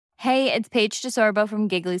Hey, it's Paige DeSorbo from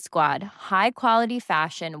Giggly Squad. High quality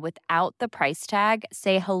fashion without the price tag.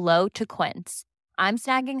 Say hello to Quince. I'm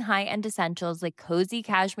snagging high-end essentials like cozy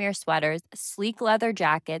cashmere sweaters, sleek leather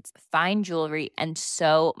jackets, fine jewelry, and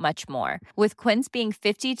so much more. With Quince being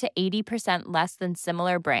 50 to 80% less than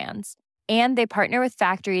similar brands. And they partner with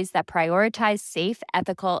factories that prioritize safe,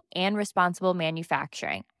 ethical, and responsible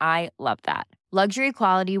manufacturing. I love that. Luxury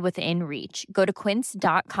quality within reach. Go to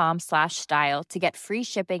quince.com/style to get free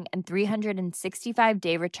shipping and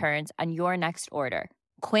 365-day returns on your next order.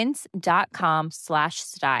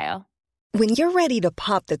 Quince.com/style. When you're ready to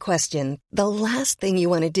pop the question, the last thing you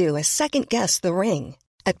want to do is second-guess the ring.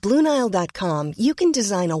 At BlueNile.com, you can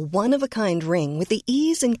design a one-of-a-kind ring with the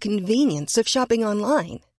ease and convenience of shopping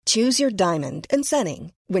online. Choose your diamond and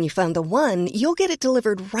setting. When you find the one, you'll get it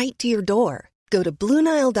delivered right to your door. Go to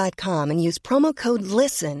BlueNile.com and use promo code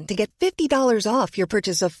LISTEN to get $50 off your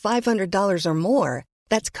purchase of $500 or more.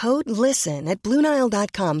 That's code LISTEN at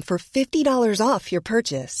BlueNile.com for $50 off your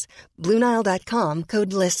purchase. BlueNile.com,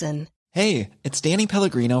 code LISTEN. Hey, it's Danny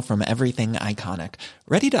Pellegrino from Everything Iconic.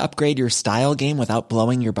 Ready to upgrade your style game without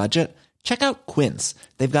blowing your budget? Check out Quince.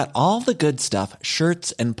 They've got all the good stuff,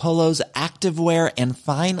 shirts and polos, activewear, and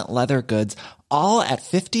fine leather goods, all at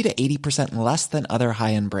 50 to 80% less than other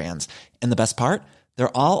high-end brands. And the best part?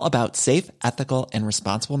 They're all about safe, ethical, and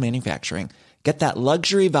responsible manufacturing. Get that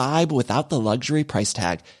luxury vibe without the luxury price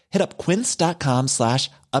tag. Hit up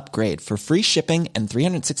quince.com/upgrade for free shipping and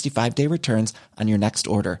 365-day returns on your next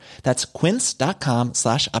order. That's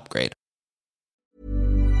quince.com/upgrade.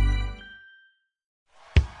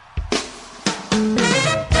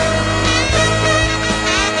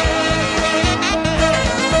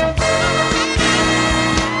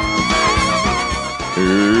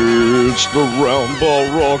 It's the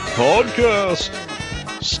Roundball Rock Podcast,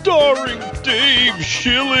 starring Dave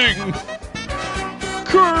Schilling,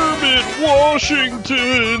 Kermit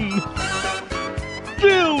Washington,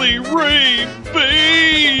 Billy Ray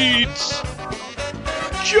Bates,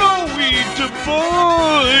 Joey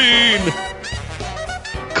Devine,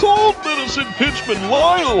 Cold Medicine Pitchman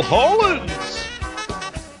Lyle Hollins,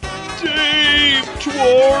 Dave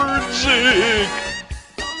Twardzik,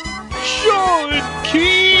 Sean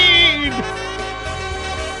Keane,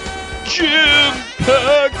 Jim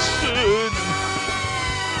Paxson,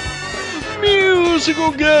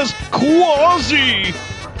 musical guest Quasi,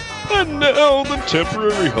 and now the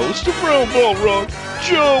temporary host of Roundball Rock,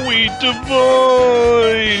 Joey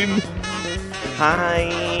Devine. Hi,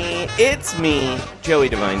 it's me, Joey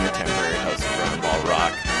Devine, your temporary host of Roundball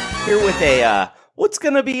Rock, here with a what's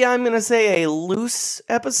gonna be, I'm gonna say, a loose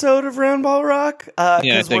episode of Roundball Rock,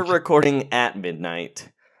 because we're recording at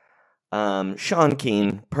midnight. Sean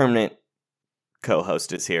Keane, permanent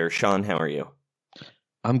co-host, is here. Sean, how are you?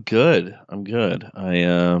 I'm good. I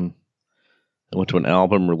went to an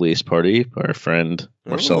album release party by our friend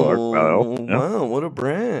Marcel Arcaro. Wow, what a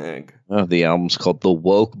brag. The album's called The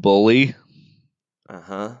Woke Bully.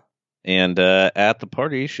 Uh-huh. And at the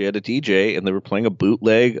party, she had a DJ, and they were playing a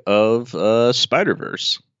bootleg of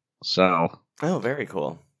Spider-Verse. So, oh, very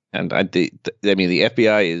cool. And I mean, the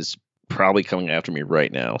FBI is probably coming after me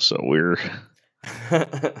right now. So we're,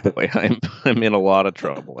 boy, I'm in a lot of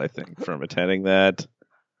trouble, I think, from attending that.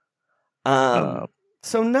 So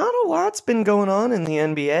not a lot's been going on in the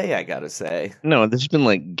NBA, I gotta say. No, there's been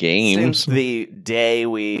like games since the day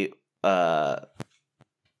we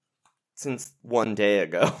since one day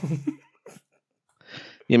ago.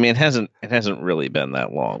 Yeah, I mean, it hasn't really been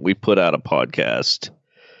that long. We put out a podcast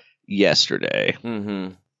yesterday.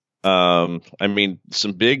 Mm-hmm. I mean,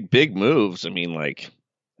 some big moves. I mean, like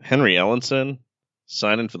Henry Ellenson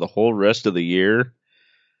signing for the whole rest of the year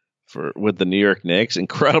with the New York Knicks.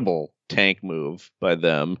 Incredible tank move by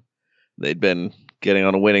them. They'd been getting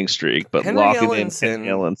on a winning streak, but locking in Henry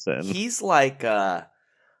Ellenson. He's like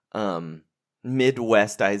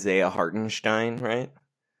Midwest Isaiah Hartenstein, right?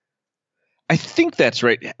 I think that's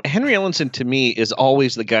right. Henry Ellenson, to me, is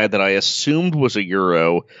always the guy that I assumed was a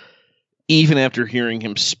Euro, even after hearing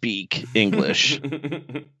him speak English.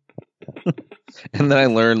 And then I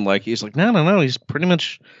learned, like, he's like, no, he's pretty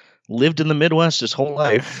much lived in the Midwest his whole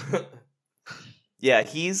life. Yeah,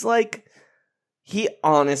 he's like, he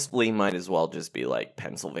honestly might as well just be like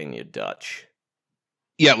Pennsylvania Dutch.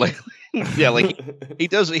 Yeah, he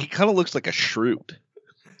does. He kind of looks like a shrew.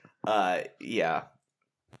 Yeah.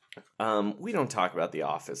 We don't talk about The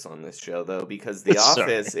Office on this show, though, because The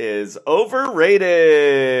Office is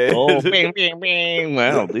overrated. Oh, bing.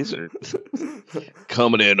 Wow, these are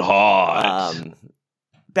coming in hot.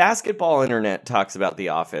 basketball internet talks about The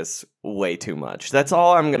Office way too much. That's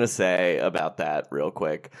all I'm going to say about that real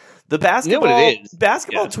quick. The basketball, You know what it is?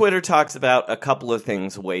 basketball Yeah. Twitter talks about a couple of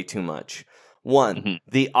things way too much. One,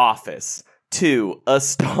 The Office. Two, A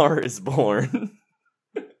Star is Born.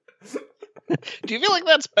 Do you feel like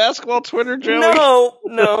that's basketball Twitter, Joey?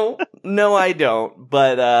 No, I don't.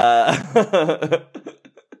 But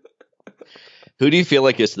Who do you feel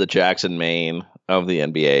like is the Jackson Maine of the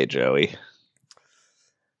NBA, Joey?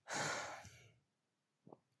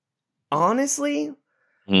 honestly,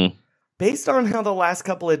 Hmm. based on how the last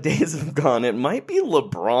couple of days have gone, it might be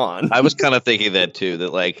LeBron. I was kind of thinking that too.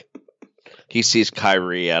 That like he sees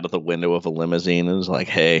Kyrie out of the window of a limousine and is like,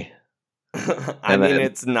 "Hey." I And mean, then-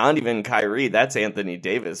 it's not even Kyrie. That's Anthony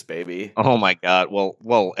Davis, baby. Oh my God.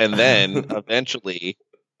 Well, and then eventually,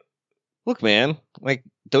 look, man, like,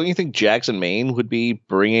 don't you think Jackson Maine would be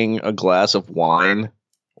bringing a glass of wine,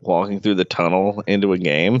 walking through the tunnel into a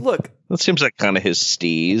game? Look, That seems like kind of his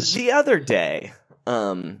steez. the other day,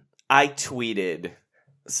 I tweeted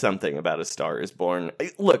something about A Star Is Born.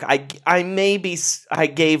 Look, I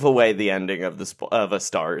gave away the ending of A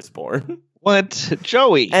Star Is Born. What,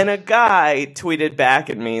 Joey? And a guy tweeted back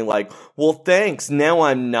at me like, well, thanks. Now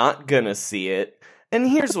I'm not going to see it. And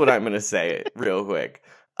here's what I'm going to say real quick.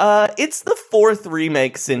 It's the fourth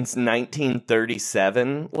remake since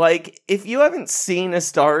 1937. Like, if you haven't seen A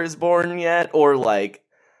Star Is Born yet, or like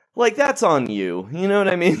that's on you. You know what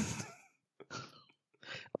I mean?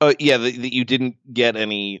 Oh yeah, that you didn't get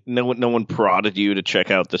any. No one prodded you to check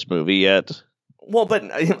out this movie yet. Well, but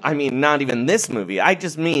I mean, not even this movie. I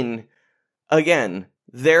just mean, again,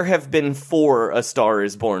 there have been 4 A Star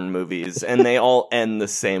Is Born movies, and they all end the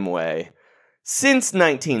same way since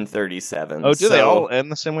 1937. Oh, do they all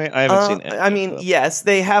end the same way? I haven't seen it. I mean, yes,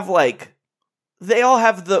 they have they all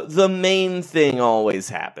have the main thing always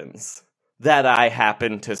happens that I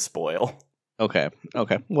happen to spoil. Okay.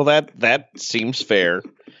 Well, that seems fair.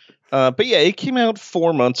 But yeah, it came out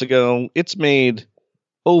 4 months ago. It's made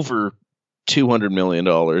over $200 million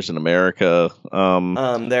in America.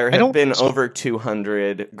 There I have don't- been over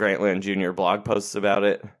 200 Grantland Jr. blog posts about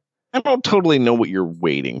it. I don't totally know what you're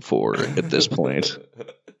waiting for at this point.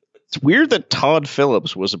 It's weird that Todd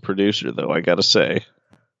Phillips was a producer, though, I gotta say.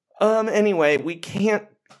 Anyway, we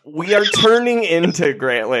are turning into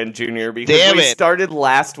Grantland Jr. because Damn we it. started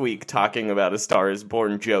last week talking about A Star Is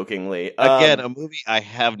Born jokingly. Again, a movie I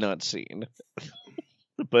have not seen.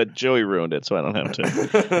 But Joey ruined it, so I don't have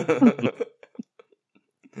to.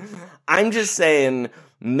 I'm just saying,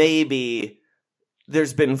 maybe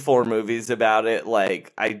there's been 4 movies about it.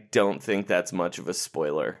 Like, I don't think that's much of a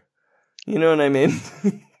spoiler. You know what I mean?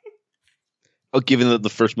 Oh, given that the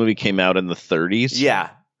first movie came out in the 30s?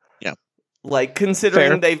 Yeah. Yeah. Like,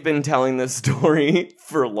 considering Fair. they've been telling this story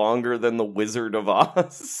for longer than The Wizard of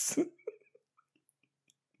Oz.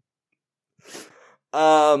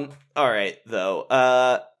 All right,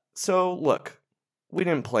 though. So, look, we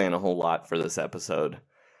didn't plan a whole lot for this episode.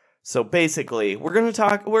 So, basically, we're going to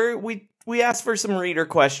talk... We asked for some reader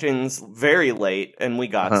questions very late, and we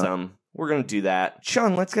got some. We're going to do that.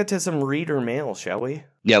 Sean, let's get to some reader mail, shall we?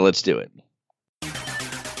 Yeah, let's do it.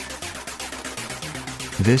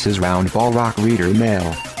 This is Roundball Rock Reader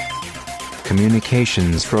Mail.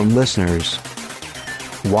 Communications from listeners.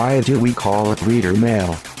 Why do we call it Reader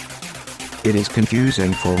Mail? It is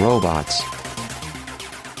confusing for robots.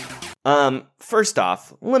 First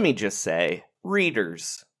off, let me just say,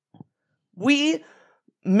 readers, we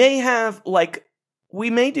may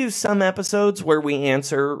do some episodes where we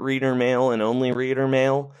answer reader mail and only reader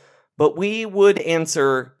mail, but we would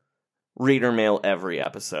answer reader mail every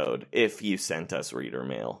episode if you sent us reader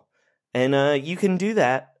mail. And you can do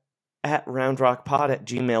that at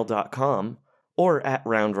roundrockpod@gmail.com or at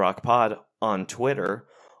roundrockpod on Twitter,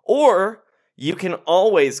 or you can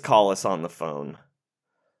always call us on the phone.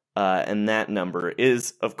 And that number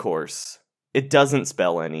is, of course, it doesn't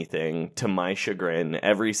spell anything to my chagrin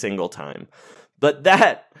every single time. But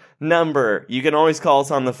that number, you can always call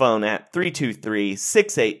us on the phone at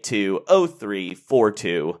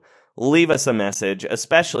 323-682-0342. Leave us a message,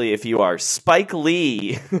 especially if you are Spike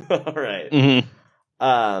Lee. All right.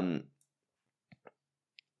 Mm-hmm.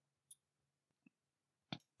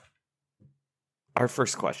 Our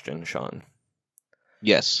first question, Sean,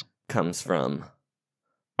 Yes. comes from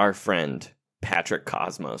our friend Patrick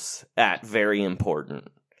Cosmos at Very Important.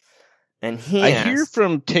 And he I asks, hear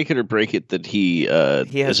from Take It or Break It that he has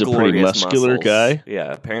is a pretty glorious muscular muscles. guy.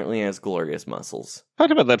 Yeah, apparently he has glorious muscles.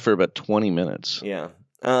 Talked about that for about 20 minutes. Yeah.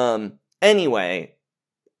 Anyway,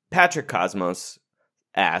 Patrick Cosmos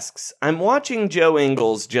asks, I'm watching Joe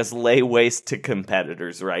Ingles just lay waste to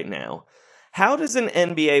competitors right now. How does an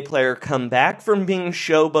NBA player come back from being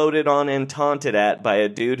showboated on and taunted at by a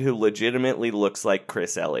dude who legitimately looks like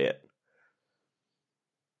Chris Elliott?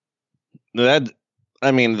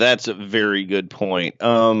 That's a very good point.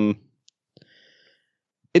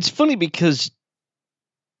 It's funny because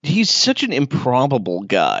he's such an improbable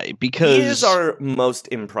guy. Because he is our most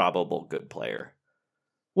improbable good player.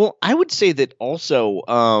 Well, I would say that also.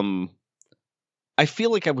 I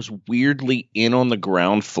feel like I was weirdly in on the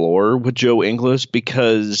ground floor with Joe Ingles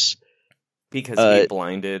because he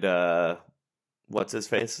blinded what's his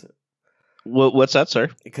face? What's that, sir?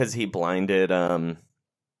 Because he blinded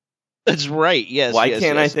That's right. Yes. Why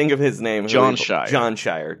can't I think of his name? Jon Scheyer. Jon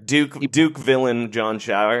Scheyer. Duke villain Jon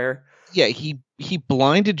Scheyer. Yeah, he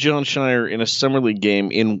blinded Jon Scheyer in a summer league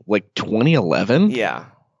game in like 2011. Yeah.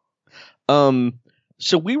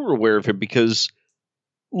 So we were aware of him because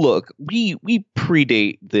look, we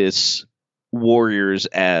predate this Warriors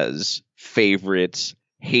as favorites,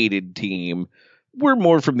 hated team. We're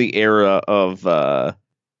more from the era of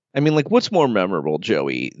what's more memorable,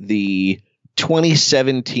 Joey? The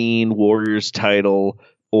 2017 Warriors title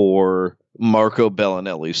or Marco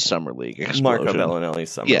Bellinelli's Summer League explosion? Marco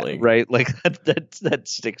Bellinelli's Summer League. Right? Like that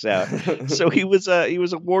sticks out. So he was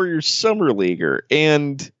a Warriors Summer Leaguer,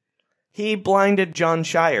 and he blinded Jon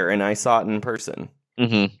Scheyer, and I saw it in person.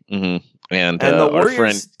 Mm-hmm, mm-hmm. And the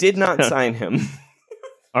Warriors did not sign him.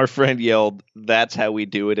 Our friend yelled, "That's how we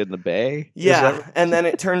do it in the Bay." Yeah, and then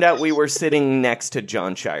it turned out we were sitting next to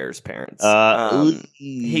Jon Scheyer's parents.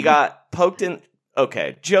 He got poked in.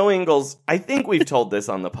 Okay, Joe Ingles. I think we've told this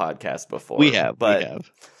on the podcast before. We have.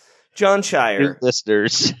 Jon Scheyer,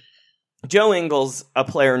 listeners. Joe Ingles, a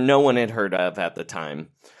player no one had heard of at the time.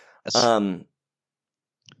 Yes.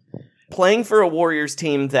 Playing for a Warriors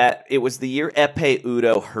team that it was the year Ekpe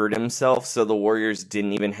Udoh hurt himself, so the Warriors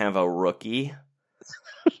didn't even have a rookie.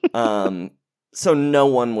 So no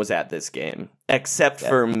one was at this game except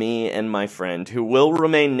for me and my friend, who will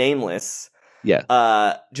remain nameless. Yeah.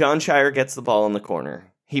 Jon Scheyer gets the ball in the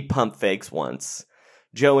corner. He pump fakes once.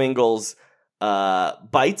 Joe Ingles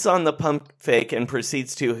bites on the pump fake and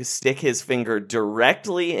proceeds to stick his finger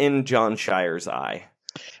directly in Jon Scheyer's eye.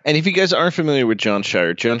 And if you guys aren't familiar with Jon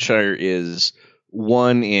Scheyer is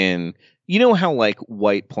one in, you know how like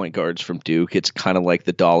white point guards from Duke, it's kind of like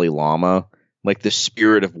the Dalai Lama, like the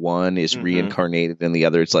spirit of one is reincarnated in the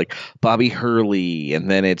other. It's like Bobby Hurley,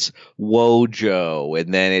 and then it's Wojo,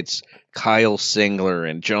 and then it's Kyle Singler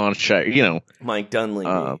and Jon Scheyer, Mike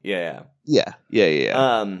Dunleavy. Yeah.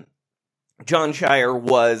 Jon Scheyer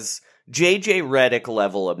was JJ Redick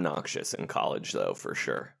level obnoxious in college, though, for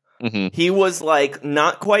sure. Mm-hmm. He was like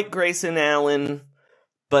not quite Grayson Allen,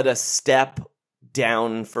 but a step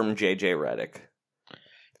down from JJ Redick.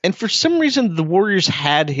 And for some reason, the Warriors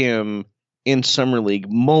had him in Summer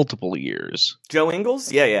League multiple years. Joe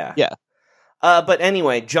Ingles? Yeah. Yeah. But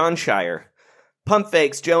anyway, Jon Scheyer. Pump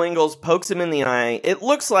fakes, Joe Ingles pokes him in the eye. It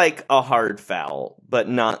looks like a hard foul, but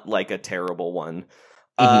not like a terrible one.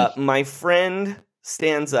 My friend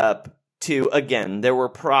stands up to, again, there were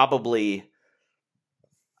probably,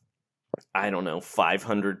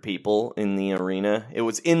 500 people in the arena. It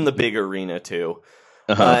was in the big arena, too.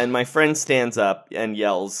 And my friend stands up and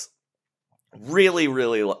yells really,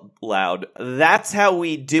 really loud, "That's how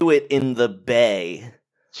we do it in the Bay."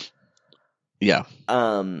 Yeah.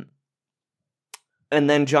 And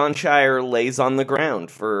then Jon Scheyer lays on the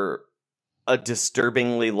ground for a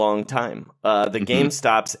disturbingly long time. The game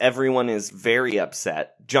stops. Everyone is very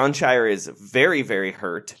upset. Jon Scheyer is very, very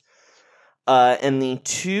hurt. And the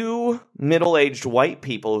two middle-aged white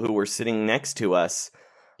people who were sitting next to us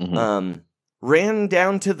ran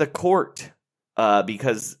down to the court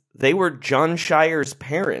because they were Jon Scheyer's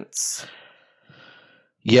parents.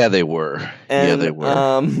 Yeah, they were.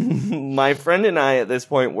 My friend and I at this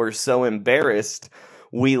point were so embarrassed,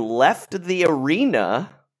 we left the arena,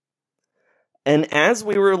 and as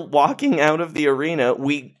we were walking out of the arena,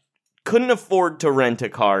 we couldn't afford to rent a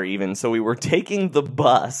car even, so we were taking the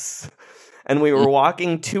bus, and we were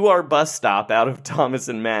walking to our bus stop out of Thomas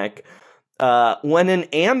and Mack, when an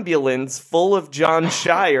ambulance full of Jon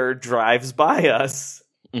Scheyer drives by us.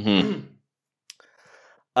 And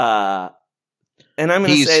I'm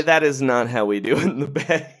going to say that is not how we do it in the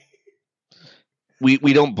Bay.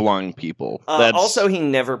 We don't blind people. Also, he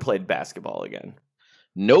never played basketball again.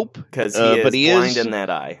 Nope. Because he is blind in that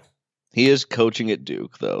eye. He is coaching at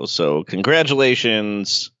Duke, though. So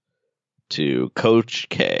congratulations to Coach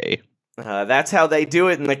K. That's how they do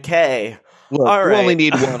it in the K. Look, all right. You only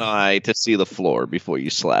need one eye to see the floor before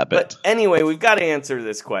you slap it. But anyway, we've got to answer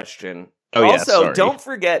this question. Also, don't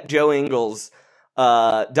forget Joe Ingles.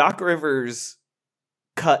 Doc Rivers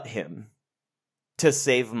cut him to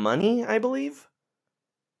save money, I believe.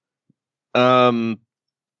 I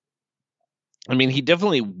mean, he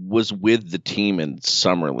definitely was with the team in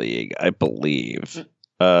Summer League, I believe.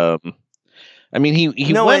 I mean, he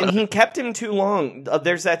and he kept him too long.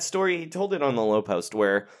 There's that story, he told it on the Low Post,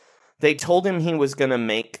 where they told him he was going to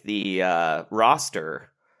make the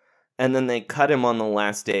roster, and then they cut him on the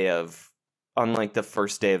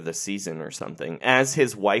first day of the season or something, as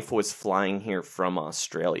his wife was flying here from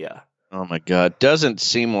Australia. Oh my God! Doesn't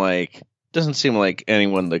seem like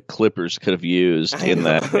anyone the Clippers could have used in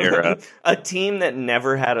that era. A team that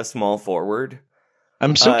never had a small forward.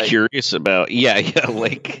 I'm so curious about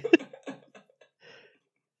like,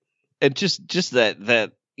 and just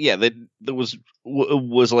that was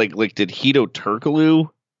like did Hito Turkoglu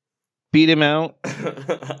beat him out?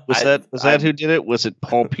 Was that who did it? Was it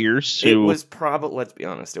Paul Pierce? It was probably. Let's be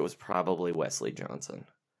honest. It was probably Wesley Johnson.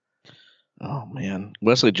 Oh man,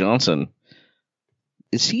 Wesley Johnson.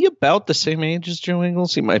 Is he about the same age as Joe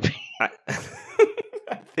Ingles? He might be. I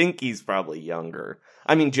think he's probably younger.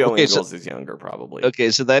 I mean, Joe Ingles is younger, probably. Okay,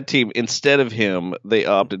 so that team, instead of him, they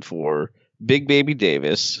opted for Big Baby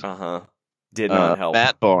Davis. Did not help.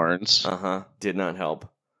 Matt Barnes. Did not help.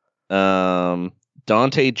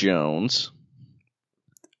 Dante Jones.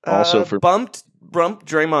 Also bumped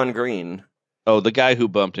Draymond Green. Oh, the guy who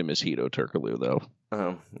bumped him is Hito Turkoglu, though.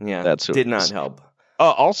 Oh, yeah. That's who did not help.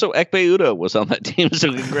 Also, Ekpe Udoh was on that team,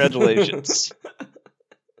 so congratulations.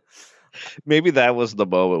 Maybe that was the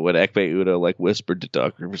moment when Ekpe Udoh like whispered to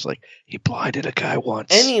Doc Rivers, like, he blinded a guy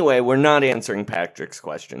once. Anyway, we're not answering Patrick's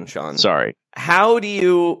question, Sean. Sorry. How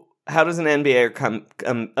does an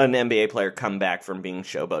NBA player come back from being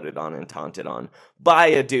showboated on and taunted on by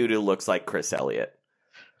a dude who looks like Chris Elliott?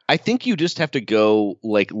 I think you just have to go,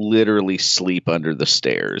 like, literally sleep under the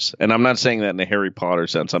stairs. And I'm not saying that in a Harry Potter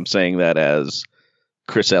sense. I'm saying that as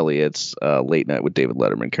Chris Elliott's Late Night with David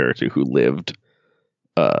Letterman character who lived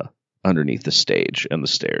underneath the stage and the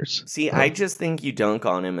stairs. See, I just think you dunk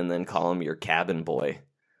on him and then call him your cabin boy.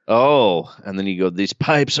 Oh, and then you go, these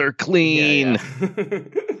pipes are clean. Yeah.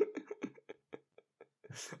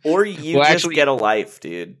 Or you actually get a life,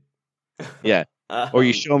 dude. Yeah. Or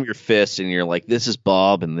you show him your fist and you're like, this is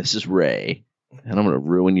Bob and this is Ray. And I'm going to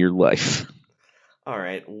ruin your life. All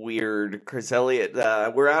right. Weird. Chris Elliott.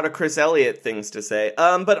 We're out of Chris Elliott things to say.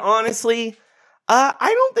 But honestly, I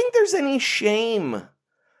don't think there's any shame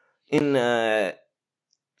in...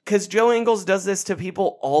 Because Joe Ingles does this to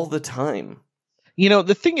people all the time. You know,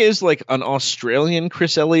 the thing is, like, an Australian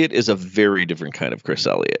Chris Elliott is a very different kind of Chris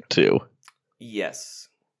Elliott, too. Yes.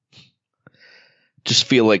 I just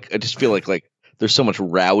feel like there's so much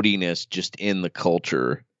rowdiness just in the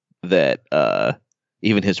culture that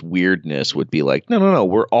even his weirdness would be like, no,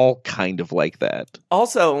 we're all kind of like that.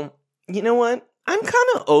 Also, you know what? I'm kind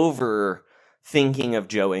of over thinking of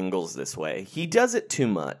Joe Ingles this way. He does it too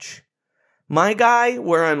much. My guy,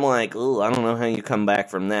 where I'm like, I don't know how you come back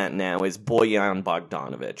from that now, is Bojan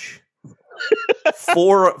Bogdanovic.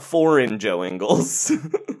 Foreign Joe Ingles.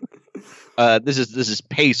 This is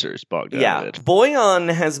Pacers Bogdanovic. Yeah,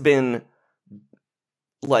 Bojan has been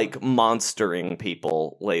like monstering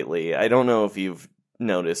people lately. I don't know if you've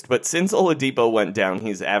noticed, but since Oladipo went down,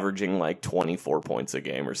 he's averaging like 24 points a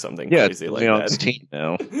game or something crazy like that. His team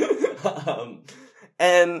now.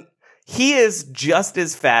 And he is just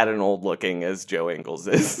as fat and old looking as Joe Ingles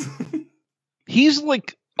is. He's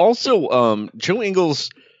like also Joe Ingles.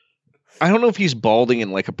 I don't know if he's balding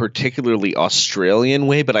in like a particularly Australian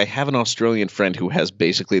way, but I have an Australian friend who has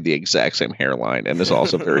basically the exact same hairline and is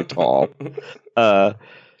also very tall. But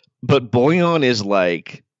Bojan is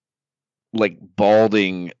like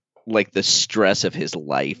balding, like the stress of his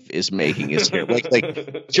life is making his hair.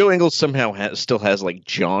 Like Joe Ingles somehow still has like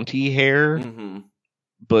jaunty hair,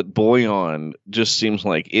 but Bojan just seems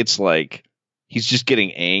like it's like he's just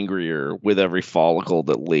getting angrier with every follicle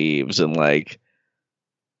that leaves, and like.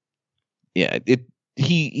 Yeah,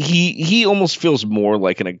 he almost feels more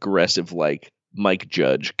like an aggressive, like Mike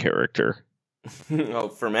Judge character. Oh,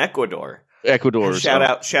 from Ecuador.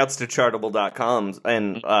 Shouts to Chartable.com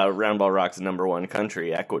and Roundball Rock's #1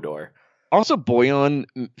 country, Ecuador. Also, Bojan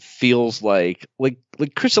feels like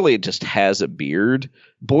Chris Elliott just has a beard.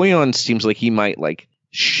 Bojan seems like he might like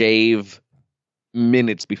shave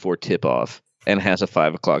minutes before tip off and has a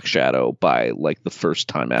 5 o'clock shadow by like the first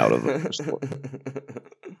time out of the first one.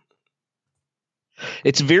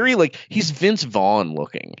 It's very like he's Vince Vaughn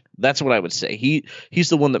looking. That's what I would say. He's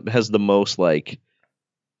the one that has the most like.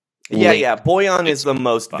 Yeah. Bojan is the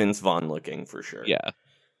most Vince Vaughn looking for sure. Yeah.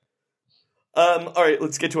 All right,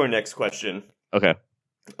 let's get to our next question. Okay.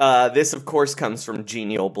 This of course comes from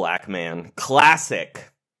Genial Black Man. Classic.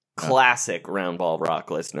 classic Roundball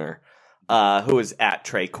Rock listener, who is at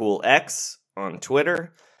TreyCoolX on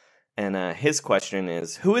Twitter. And his question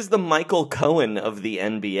is, who is the Michael Cohen of the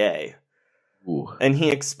NBA? Ooh. And he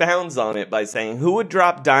expounds on it by saying, who would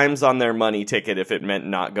drop dimes on their money ticket if it meant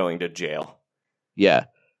not going to jail? Yeah.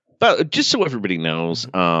 But just so everybody knows,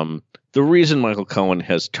 the reason Michael Cohen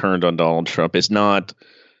has turned on Donald Trump is not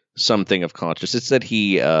something of conscience. It's that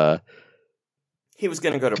he was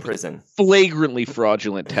going to go to prison. Flagrantly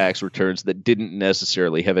fraudulent tax returns that didn't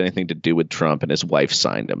necessarily have anything to do with Trump, and his wife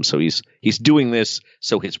signed them. So he's doing this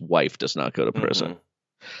so his wife does not go to prison.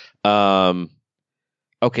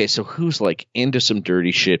 Okay, so who's like into some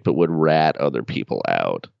dirty shit but would rat other people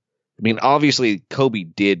out? I mean, obviously Kobe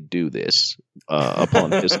did do this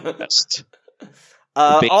upon his arrest.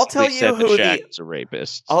 I'll tell you said who Shaq is a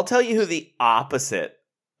rapist. I'll tell you who the opposite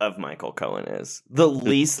of Michael Cohen is. The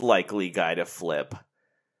least likely guy to flip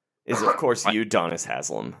is, of course, Udonis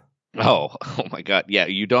Haslem. Oh my God. Yeah,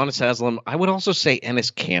 Udonis Haslem. I would also say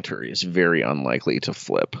Enes Kanter is very unlikely to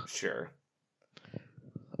flip. Sure.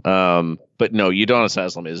 But no, Udonis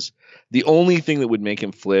Haslem is the only thing that would make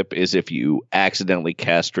him flip is if you accidentally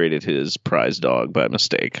castrated his prize dog by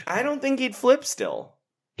mistake. I don't think he'd flip still.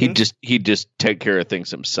 He'd just take care of things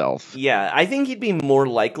himself. Yeah, I think he'd be more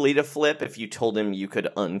likely to flip if you told him you could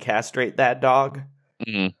uncastrate that dog.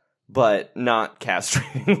 Mm-hmm. But not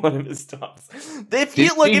castrating one of his dogs. If you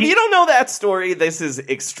don't know that story, this is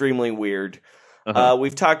extremely weird. Uh-huh.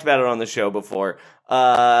 We've talked about it on the show before.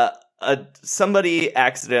 Somebody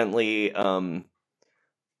accidentally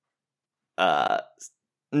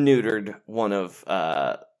neutered one of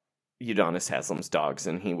Udonis Haslem's dogs,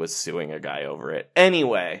 and he was suing a guy over it.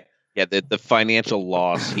 Anyway. Yeah, the financial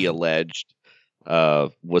loss he alleged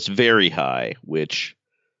was very high, which,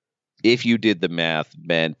 if you did the math,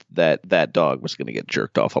 meant that dog was going to get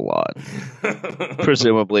jerked off a lot.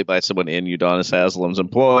 Presumably by someone in Udonis Haslem's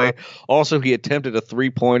employ. Also, he attempted a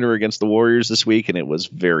 3-pointer against the Warriors this week, and it was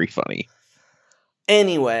very funny.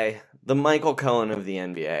 Anyway, the Michael Cohen of the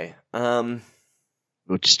NBA.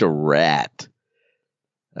 Just a rat.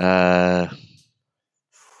 I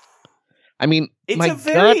mean, it's my a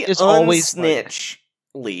very gut is always unsnitch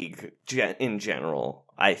league in general,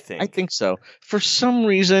 I think. I think so. For some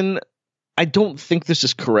reason, I don't think this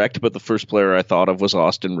is correct, but the first player I thought of was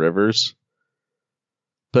Austin Rivers.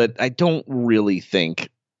 But I don't really think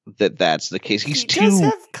that that's the case. He does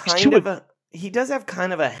have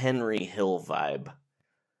kind of a Henry Hill vibe.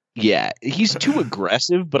 Yeah, he's too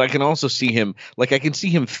aggressive, but I can also see him, like, I can see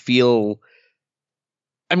him feel.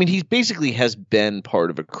 I mean, he basically has been part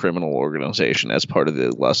of a criminal organization as part of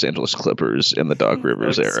the Los Angeles Clippers in the Doc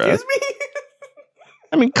Rivers era. Excuse me?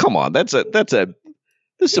 I mean, come on, there's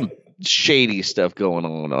some shady stuff going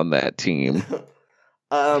on that team.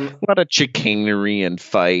 A lot of chicanery and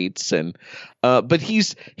fights, and but he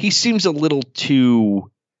seems a little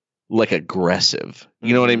too like aggressive.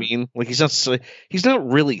 You know what I mean? Like he's not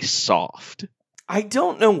really soft. I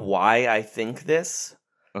don't know why I think this.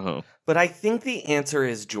 Uh-huh. But I think the answer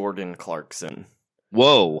is Jordan Clarkson.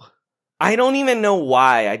 Whoa. I don't even know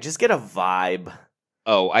why. I just get a vibe.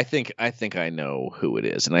 Oh, I think I know who it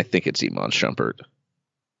is, and I think it's Iman Shumpert.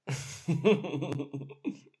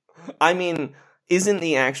 I mean, isn't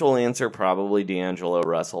the actual answer probably D'Angelo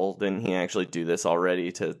Russell? Didn't he actually do this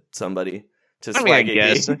already to somebody? I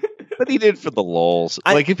guess. But he did for the lulz.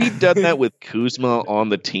 Like, if he'd done that with Kuzma on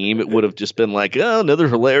the team, it would have just been like, oh, another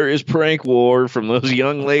hilarious prank war from those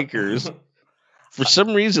young Lakers. For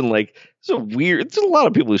some reason, like, it's weird. There's a lot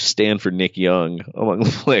of people who stand for Nick Young among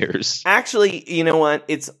the players. Actually, you know what?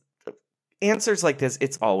 It's answers like this,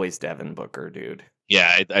 it's always Devin Booker, dude.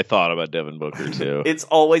 Yeah, I thought about Devin Booker, too. It's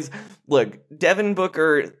always... Look, Devin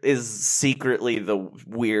Booker is secretly the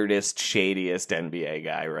weirdest, shadiest NBA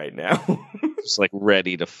guy right now. Just, like,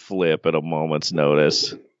 ready to flip at a moment's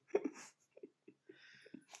notice. I'm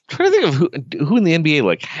trying to think of who in the NBA,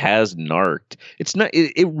 like, has narked. It's not...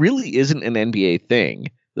 It really isn't an NBA thing.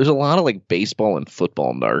 There's a lot of, like, baseball and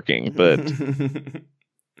football narking, but...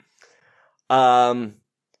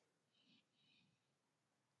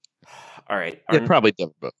 All right. Yeah, probably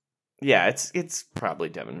Devin Booker. Yeah, it's probably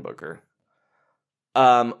Devin Booker.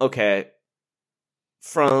 Okay.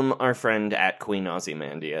 From our friend at Queen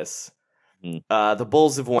Ozymandias. The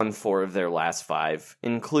Bulls have won 4 of their last 5,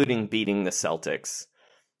 including beating the Celtics.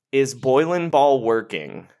 Is Boylan Ball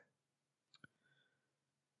working?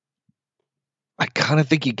 I kind of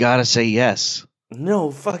think you gotta say yes.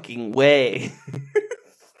 No fucking way.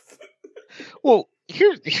 Well,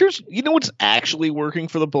 here's you know what's actually working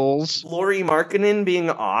for the Bulls? Lauri Markkanen being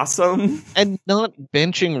awesome. And not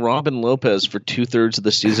benching Robin Lopez for 2/3 of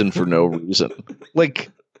the season for no reason.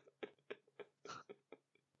 Like,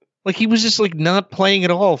 Like he was just like not playing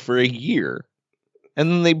at all for a year.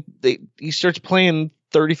 And then he starts playing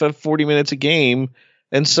 35, 40 minutes a game,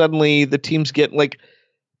 and suddenly the teams get like,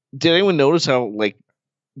 did anyone notice how like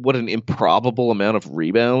what an improbable amount of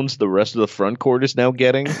rebounds the rest of the front court is now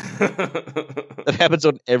getting? That happens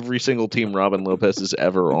on every single team Robin Lopez is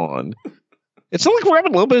ever on. It's not like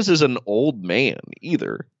Robin Lopez is an old man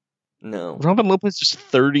either. No. Robin Lopez is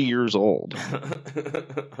 30 years old.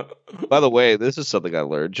 By the way, this is something I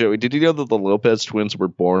learned. Joey, did you know that the Lopez twins were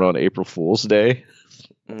born on April Fool's Day?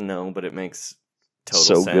 No, but it makes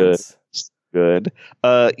total sense. Good.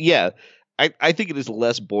 Yeah. I think it is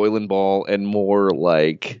less Boylan Ball and more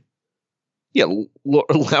like, yeah,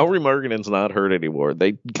 Lowry Markkanen's not hurt anymore.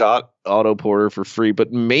 They got Otto Porter for free,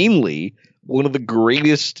 but mainly one of the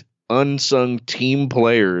greatest unsung team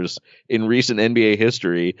players in recent NBA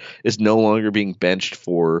history is no longer being benched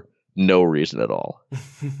for no reason at all.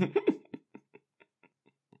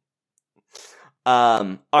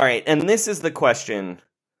 All right, and this is the question.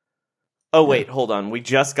 Oh, wait, hold on. We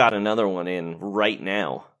just got another one in right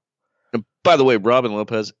now. By the way, Robin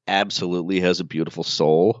Lopez absolutely has a beautiful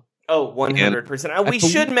soul. Oh, 100%. We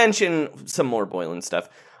should mention some more Boylan stuff.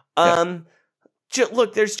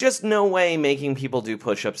 Look, there's just no way making people do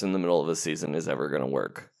push-ups in the middle of a season is ever going to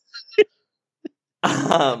work.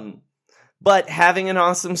 But having an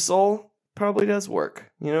awesome soul probably does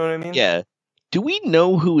work. You know what I mean? Yeah. Do we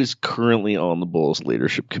know who is currently on the Bulls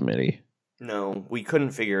leadership committee? No, we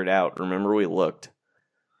couldn't figure it out. Remember, we looked.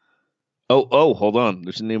 Oh, hold on.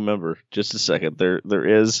 There's a new member. Just a second. There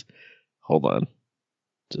is. Hold on.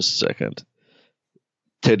 Just a second.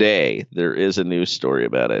 Today, there is a news story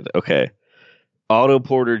about it. Okay. Otto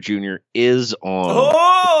Porter Jr. is on.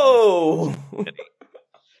 Oh!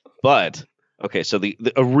 But, okay, so the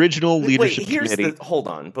original leadership committee. Hold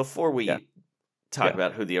on. Before we talk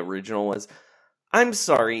about who the original was, I'm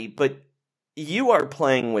sorry, but you are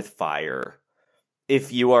playing with fire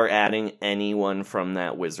if you are adding anyone from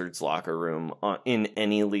that Wizards locker room in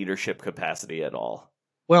any leadership capacity at all.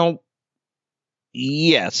 Well,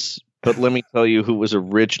 yes, but let me tell you who was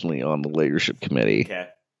originally on the leadership committee.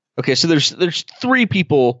 Okay, so there's three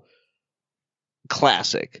people.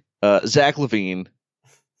 Classic: Zach LaVine,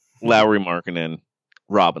 Lowry Markkanen,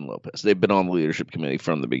 Robin Lopez. They've been on the leadership committee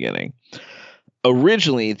from the beginning.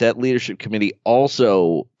 Originally, that leadership committee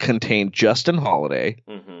also contained Justin Holiday,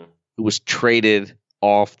 who was traded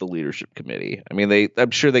off the leadership committee. I mean, I'm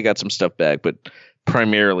sure they got some stuff back, but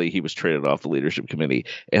primarily he was traded off the leadership committee.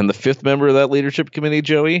 And the fifth member of that leadership committee,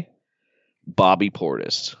 Joey, Bobby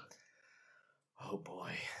Portis. Oh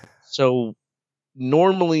boy. So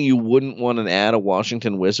normally you wouldn't want to add a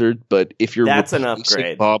Washington Wizard, but if you're that's an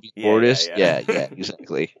upgrade. Bobby Portis, yeah,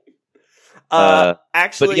 exactly.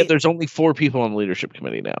 Actually, but yet there's only 4 people on the leadership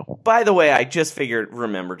committee now. By the way, I just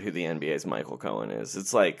remembered who the NBA's Michael Cohen is.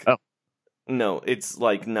 It's like, no, it's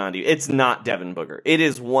like it's not Devin Booker. It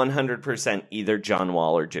is 100% either John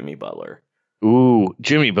Wall or Jimmy Butler. Ooh,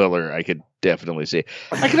 Jimmy Butler, I could definitely see.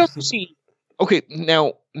 I could also see. Okay,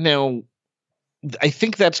 now, I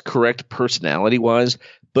think that's correct personality-wise,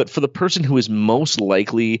 but for the person who is most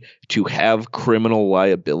likely to have criminal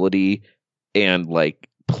liability and like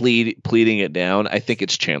pleading it down, I think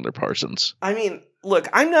it's Chandler Parsons. I mean, look,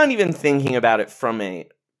 I'm not even thinking about it from an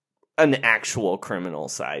actual criminal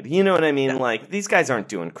side. You know what I mean? Yeah. Like, these guys aren't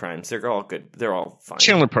doing crimes. They're all good. They're all fine.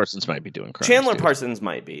 Chandler Parsons might be doing crimes. Parsons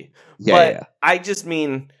might be. Yeah. I just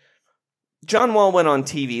mean, John Wall went on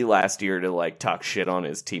TV last year to like talk shit on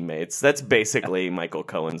his teammates. That's basically Michael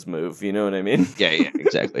Cohen's move. You know what I mean? Yeah,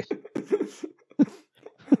 exactly.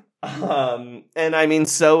 And I mean,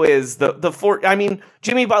 so is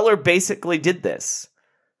Jimmy Butler basically did this.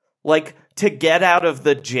 Like, to get out of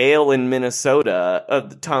the jail in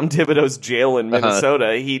Minnesota, Tom Thibodeau's jail in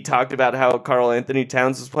Minnesota, he talked about how Karl Anthony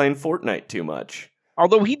Towns was playing Fortnite too much.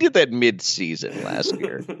 Although he did that mid-season last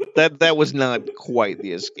year. that was not quite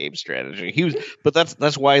the escape strategy. But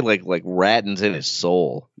that's why like Ratton's in his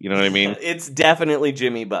soul. You know what I mean? It's definitely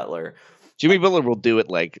Jimmy Butler. Jimmy Butler will do it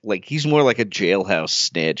like he's more like a jailhouse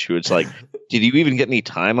snitch who it's like, did you even get any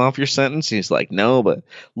time off your sentence? And he's like, no, but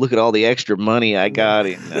look at all the extra money I got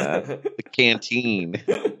in the canteen.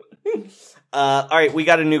 All right, we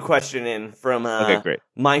got a new question in from okay, great.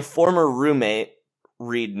 My former roommate,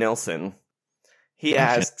 Reed Nilsson. He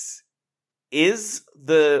asks, is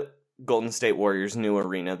the Golden State Warriors' new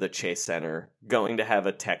arena, the Chase Center, going to have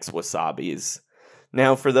a Tex Wasabi's?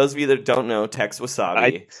 Now, for those of you that don't know, Tex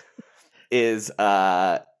Wasabi is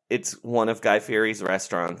it's one of Guy Fieri's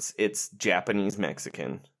restaurants. It's Japanese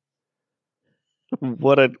Mexican.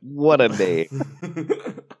 What a name.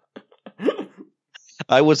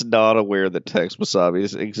 I was not aware that Tex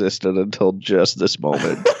Wasabi's existed until just this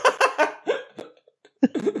moment.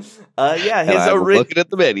 Yeah, his looking at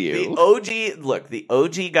the menu. The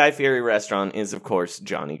OG Guy Fieri restaurant is, of course,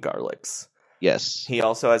 Johnny Garlic's. Yes. He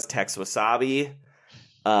also has Tex Wasabi.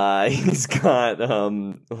 He's got,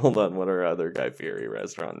 hold on, what are other Guy Fieri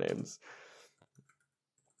restaurant names?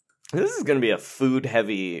 This is going to be a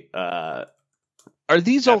food-heavy Are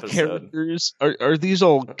these all episode. characters? Are these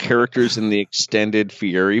all characters in the extended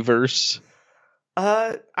Fieri-verse?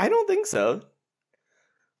 I don't think so.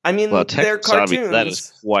 I mean, Well, they're Tex Wasabi, cartoons. that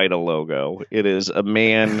is quite a logo. It is a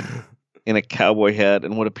man in a cowboy hat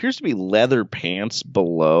and what appears to be leather pants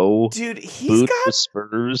below. Dude, boots with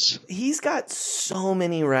spurs. he's got so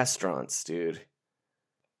many restaurants, dude.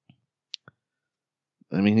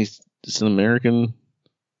 I mean, it's an American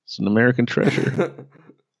treasure.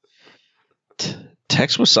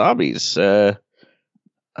 Tex Wasabi's. I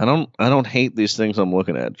don't hate these things I'm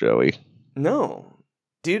looking at, Joey. No.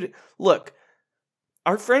 Dude, look.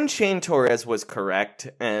 Our friend Shane Torres was correct,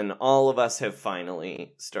 and all of us have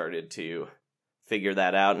finally started to figure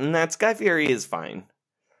that out, and that's Guy Fieri is fine.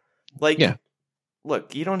 Like, yeah.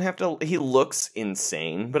 Look, you don't have to... He looks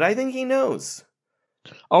insane, but I think he knows.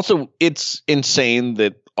 Also, it's insane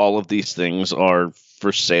that all of these things are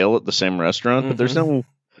for sale at the same restaurant, but there's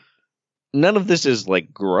none of this is,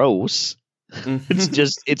 like, gross.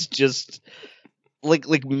 It's just...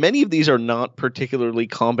 Like many of these are not particularly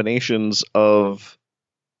combinations of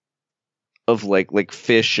like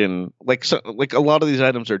fish and like a lot of these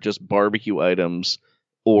items are just barbecue items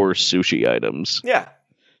or sushi items. Yeah.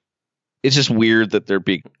 It's just weird that they're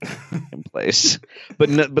being in place.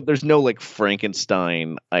 But there's no like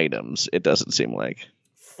Frankenstein items, it doesn't seem like.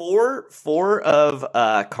 Four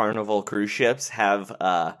of Carnival cruise ships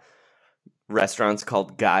have restaurants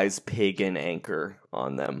called Guy's Pig and Anchor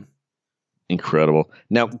on them. Incredible.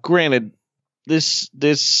 Now, granted, this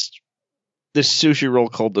sushi roll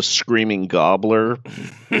called the Screaming Gobbler,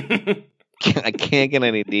 I can't get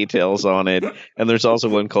any details on it. And there's also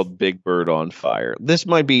one called Big Bird on Fire. You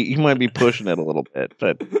might be pushing it a little bit,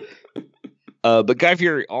 but Guy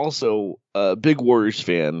Fieri also a big Warriors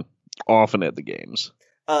fan, often at the games.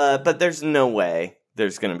 But there's no way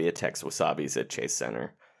there's going to be a Tex Wasabi's at Chase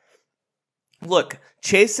Center. Look,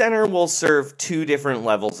 Chase Center will serve two different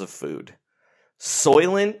levels of food.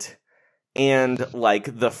 Soylent and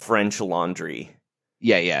like the French Laundry.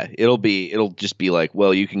 Yeah. It'll just be like,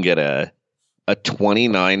 well, you can get a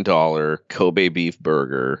 $29 Kobe beef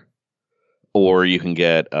burger, or you can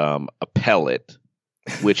get a pellet,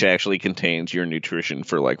 which actually contains your nutrition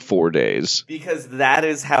for like 4 days. Because that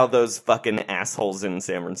is how those fucking assholes in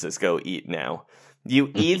San Francisco eat now.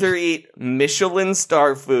 You either eat Michelin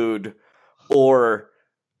star food or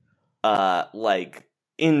like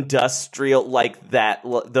industrial, like that,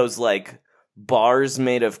 those like bars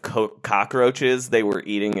made of cockroaches they were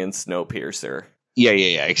eating in Snowpiercer.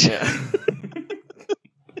 Yeah.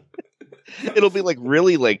 It'll be like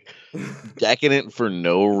really like decadent for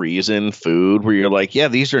no reason food where you're like, yeah,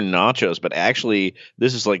 these are nachos, but actually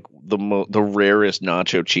this is like the rarest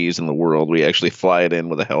nacho cheese in the world. We actually fly it in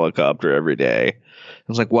with a helicopter every day.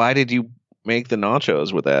 It's like, why did you make the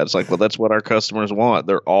nachos with that? It's like, well, that's what our customers want.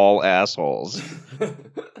 They're all assholes.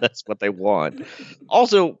 That's what they want.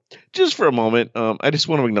 Also, just for a moment, I just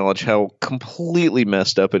want to acknowledge how completely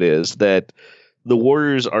messed up it is that the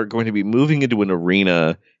Warriors are going to be moving into an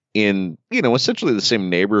arena in, essentially the same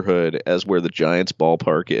neighborhood as where the Giants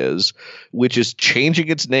ballpark is, which is changing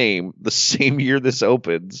its name the same year this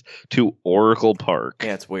opens to Oracle Park.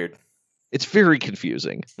 Yeah, it's weird. It's very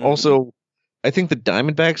confusing. Mm-hmm. Also, I think the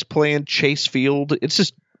Diamondbacks play in Chase Field. It's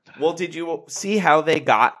just... Well, did you see how they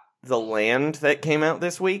got the land that came out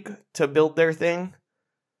this week to build their thing?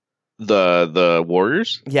 The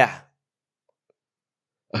Warriors? Yeah.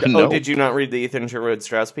 No. Oh, did you not read the Ethan Sherwood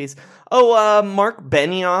Strauss piece? Oh, Mark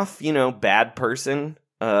Benioff, bad person,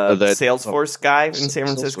 Salesforce guy in San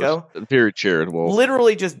Francisco. Very charitable.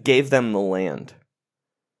 Literally just gave them the land.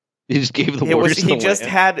 He just gave the Warriors the land? He just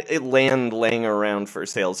had land laying around for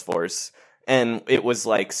Salesforce, and it was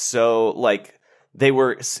like so, like, they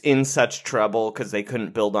were in such trouble because they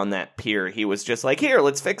couldn't build on that pier. He was just like, here,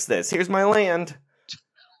 let's fix this. Here's my land.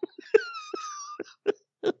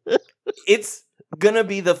 It's gonna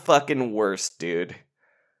be the fucking worst, dude.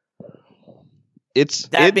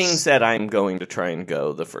 That being said, I'm going to try and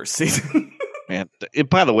go the first season. Man,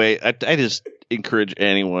 by the way, I just encourage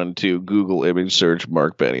anyone to Google image search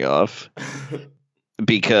Mark Benioff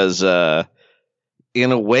because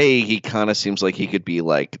in a way he kind of seems like he could be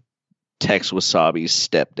like Tex Wasabi's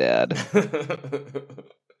stepdad.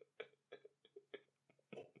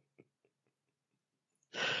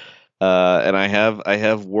 And I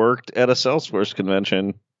have worked at a Salesforce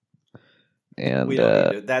convention. And we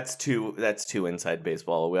don't need to, that's too inside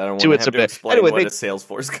baseball. I don't want Too to it's have a to bit- explain anyway, what they- a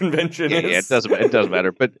Salesforce convention yeah, is. it doesn't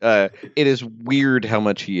matter. But it is weird how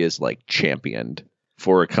much he is like championed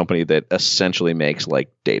for a company that essentially makes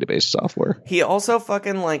like database software. He also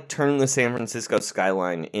fucking like turned the San Francisco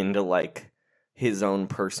skyline into like his own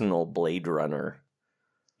personal Blade Runner.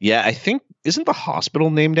 Yeah, I think isn't the hospital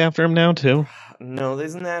named after him now too? No,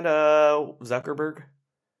 isn't that Zuckerberg?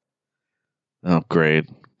 Oh, great.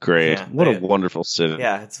 Yeah, What a wonderful city.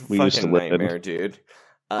 Yeah, it's a We used to fucking live in. nightmare, dude.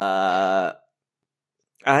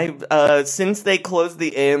 Since they closed the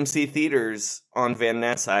AMC theaters on Van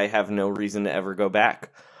Ness, I have no reason to ever go back.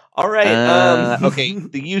 All right. Okay,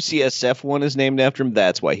 the UCSF one is named after him.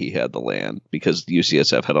 That's why he had the land, because the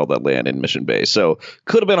UCSF had all that land in Mission Bay. So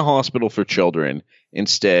could have been a hospital for children,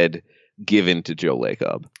 instead given to Joe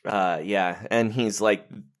Lacob. Yeah, and he's like,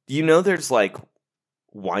 there's like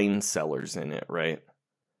wine cellars in it, right?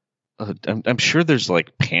 I'm sure there's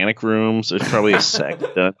like panic rooms. There's probably a sex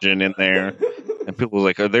dungeon in there. And people are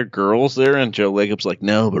like, are there girls there? And Joe Lacob's like,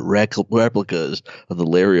 no, but replicas of the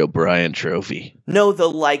Larry O'Brien trophy. No, the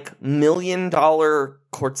like $1 million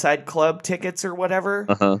courtside club tickets or whatever.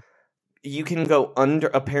 Uh-huh. You can go under.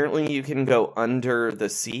 Apparently, you can go under the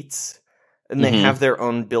seats, and they Mhm. have their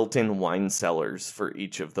own built-in wine cellars for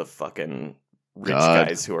each of the fucking rich God.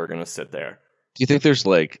 guys who are going to sit there. Do you think there's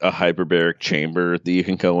like a hyperbaric chamber that you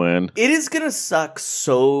can go in? It is going to suck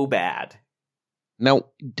so bad. Now,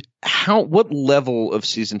 what level of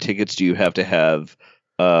season tickets do you have to have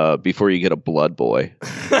before you get a blood boy?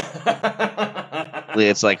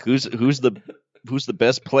 It's like who's the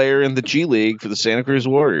best player in the G League for the Santa Cruz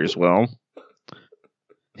Warriors? Well,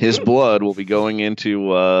 his blood will be going into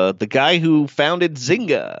the guy who founded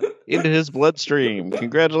Zynga into his bloodstream.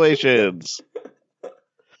 Congratulations.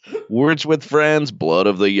 Words with friends, blood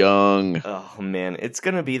of the young. Oh man, it's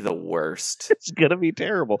going to be the worst. It's going to be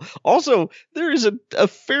terrible. Also, there is a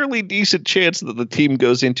fairly decent chance that the team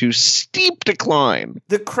goes into steep decline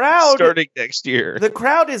The crowd starting next year. The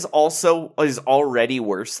crowd is already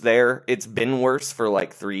worse there. It's been worse for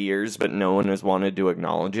like 3 years, but no one has wanted to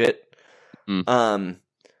acknowledge it. Mm.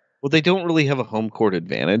 Well, they don't really have a home court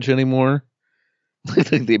advantage anymore. I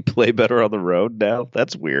think they play better on the road now.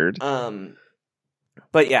 That's weird.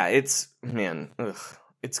 But yeah, it's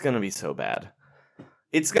gonna be so bad.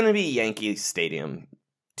 It's gonna be Yankee Stadium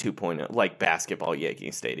 2.0, like basketball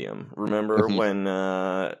Yankee Stadium. Remember when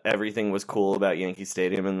everything was cool about Yankee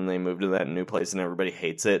Stadium, and then they moved to that new place, and everybody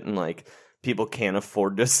hates it, and like people can't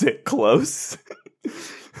afford to sit close.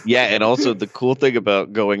 Yeah, and also the cool thing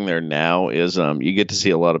about going there now is you get to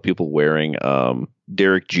see a lot of people wearing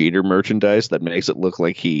Derek Jeter merchandise that makes it look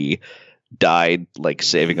like he died like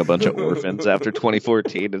saving a bunch of orphans after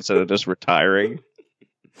 2014 instead of just retiring.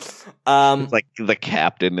 It's like the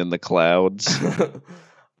captain in the clouds.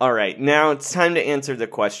 All right, now it's time to answer the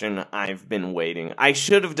question I've been waiting. I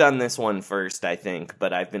should have done this one first, I think,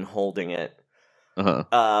 but I've been holding it. Uh-huh.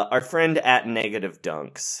 Our friend at Negative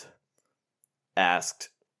Dunks asked,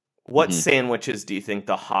 what sandwiches do you think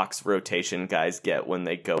the Hawks rotation guys get when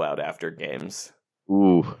they go out after games?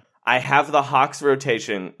 Ooh. I have the Hawks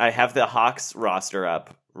rotation. I have the Hawks roster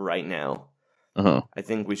up right now. Uh-huh. I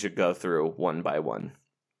think we should go through one by one.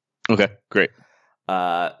 Okay, great.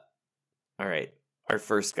 All right. Our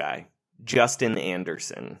first guy, Justin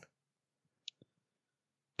Anderson.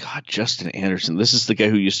 God, Justin Anderson. This is the guy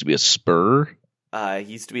who used to be a Spur. He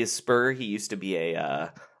used to be a Spur. He used to be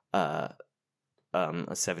a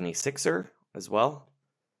 76er as well.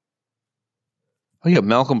 Oh yeah,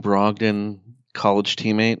 Malcolm Brogdon, college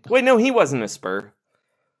teammate. Wait, no, he wasn't a Spur.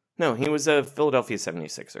 No, he was a Philadelphia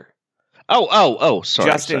 76er. Oh, sorry.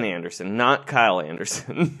 Justin Anderson, not Kyle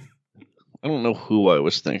Anderson. I don't know who I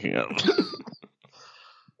was thinking of.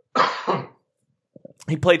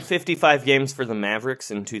 He played 55 games for the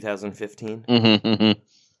Mavericks in 2015.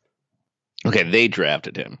 Okay, they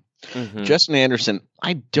drafted him. Mm-hmm. Justin Anderson,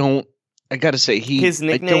 I gotta say, his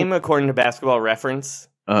nickname, according to Basketball Reference,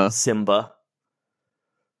 Simba.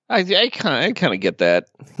 I kind of get that.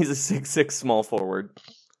 He's a 6'6" small forward.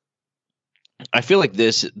 I feel like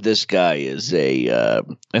this guy is I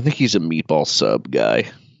think he's a meatball sub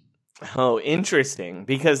guy. Oh, interesting.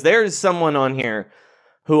 Because there's someone on here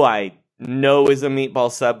who I know is a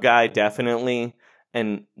meatball sub guy, definitely,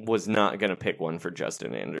 and was not going to pick one for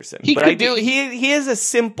Justin Anderson. He is a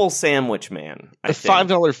simple sandwich man. A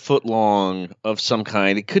 $5 foot long of some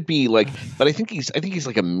kind. It could be like, but I think he's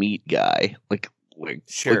like a meat guy.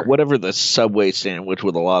 Sure. Like whatever the Subway sandwich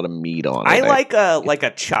with a lot of meat on it. I like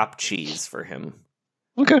a chopped cheese for him.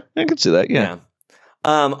 Okay, I can see that. Yeah.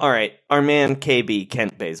 All right, our man KB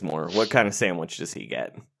Kent Bazemore. What kind of sandwich does he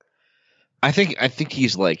get? I think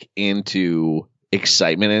he's like into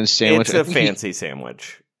excitement in a sandwich. It's a fancy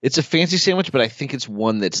sandwich. It's a fancy sandwich, but I think it's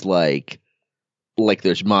one that's like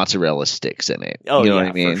there's mozzarella sticks in it. Oh, you know yeah, what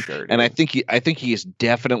I mean? for sure. Dude. And I think he has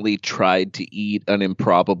definitely tried to eat an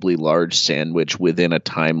improbably large sandwich within a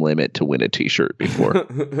time limit to win a T-shirt before.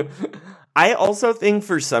 I also think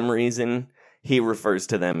for some reason he refers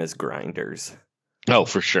to them as grinders. Oh,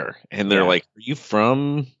 for sure. And they're Yeah. like, "Are you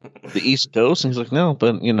from the East Coast?" And he's like, "No,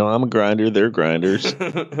 but I'm a grinder. They're grinders."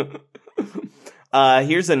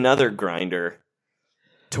 Here's another grinder.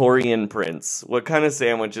 Torian Prince. What kind of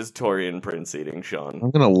sandwich is Torian Prince eating, Sean?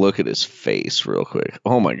 I'm gonna look at his face real quick.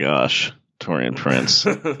 Oh my gosh, Torian Prince.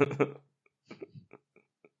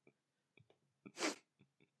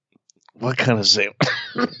 What kind of sandwich?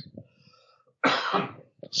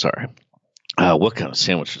 Sorry. What kind of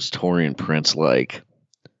sandwich is Torian Prince like?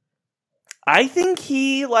 I think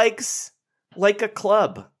he likes like a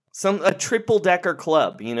club. A triple decker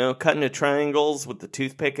club, cut into triangles with the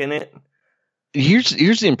toothpick in it. Here's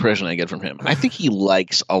the impression I get from him. I think he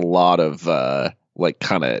likes a lot of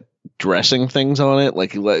kind of dressing things on it.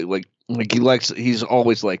 He's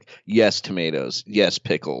always like, yes, tomatoes, yes,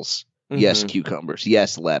 pickles, yes, cucumbers,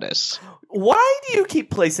 yes, lettuce. Why do you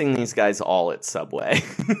keep placing these guys all at Subway?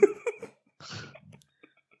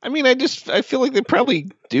 I mean, I feel like they probably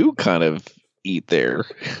do kind of eat there.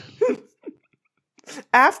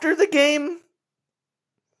 After the game?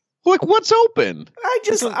 Like, what's open?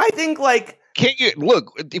 I think like... Can't you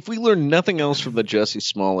look? If we learn nothing else from the Jussie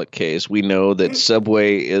Smollett case, we know that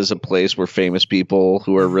Subway is a place where famous people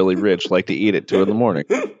who are really rich like to eat at 2 a.m.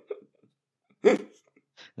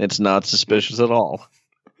 It's not suspicious at all.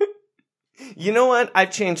 You know what?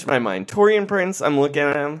 I've changed my mind. Torian Prince, I'm looking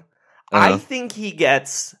at him. I think he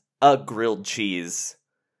gets a grilled cheese.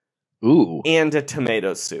 Ooh. And a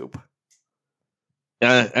tomato soup.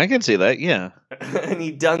 I can see that, yeah. And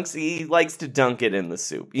he likes to dunk it in the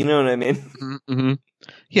soup. You know what I mean? Mm-hmm.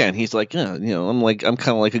 Yeah, and he's like, I'm kind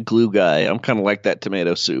of like a glue guy. I'm kind of like that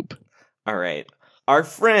tomato soup. All right. Our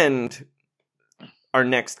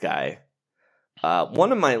next guy,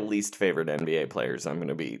 one of my least favorite NBA players, I'm going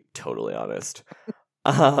to be totally honest.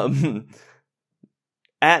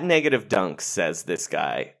 At Negative Dunks says this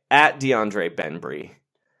guy, at DeAndre Benbury.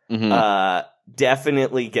 Mm-hmm.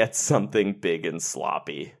 Definitely gets something big and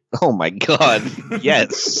sloppy. Oh my god,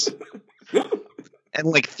 yes. And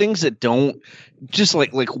like things that don't just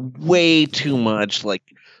like way too much. Like,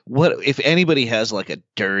 what if anybody has like a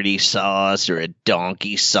dirty sauce or a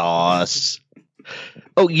donkey sauce?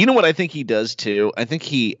 Oh, you know what I think he does too? I think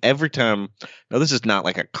every time, now this is not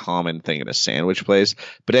like a common thing at a sandwich place,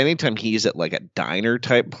 but anytime he's at like a diner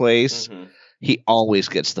type place, he always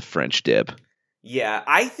gets the French dip. Yeah,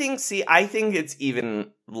 I think it's even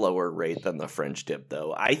lower rate than the French dip,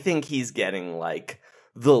 though. I think he's getting, like,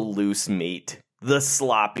 the loose meat, the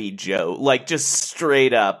sloppy Joe, like, just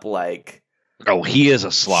straight up, like... Oh, he is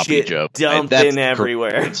a sloppy Joe. Dumped in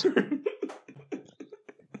everywhere.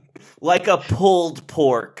 Like a pulled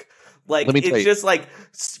pork. Like, it's just,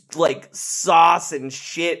 like sauce and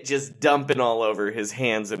shit just dumping all over his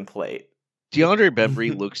hands and plate. DeAndre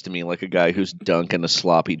Benbury looks to me like a guy who's dunking a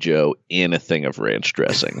sloppy Joe in a thing of ranch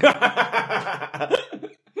dressing. Yeah,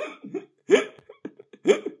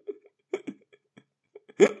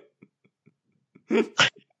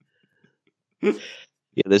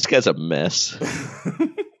 this guy's a mess.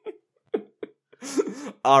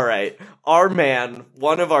 All right. Our man,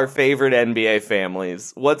 one of our favorite NBA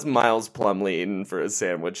families. What's Miles Plumlee eating for a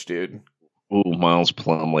sandwich, dude? Ooh, Miles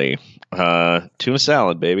Plumlee. Tuna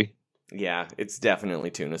salad, baby. Yeah, it's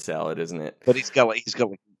definitely tuna salad, isn't it? But he's got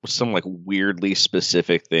some like weirdly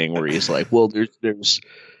specific thing where he's like, well, there's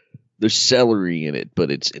celery in it,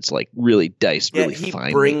 but it's like really diced, really fine.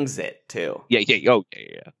 He brings it too. Yeah. Oh,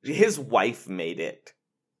 yeah. His wife made it,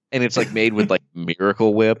 and it's like made with like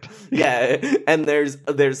Miracle Whip. Yeah, and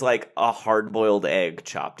there's like a hard boiled egg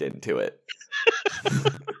chopped into it.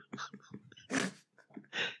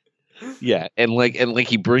 Yeah, and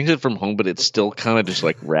he brings it from home, but it's still kind of just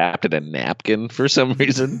like wrapped in a napkin for some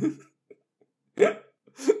reason.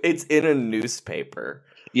 It's in a newspaper.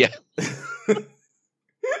 Yeah. Do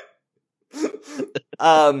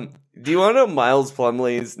you want to know Miles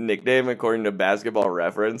Plumlee's nickname according to Basketball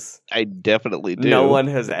Reference? I definitely do. No one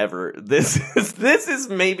has ever. This is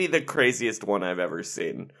maybe the craziest one I've ever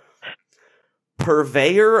seen.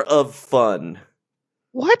 Purveyor of fun.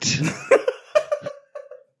 What?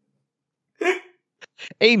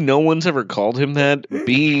 A, no one's ever called him that.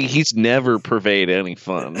 B, he's never purveyed any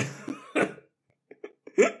fun.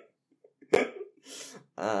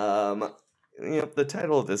 The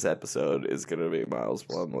title of this episode is going to be Miles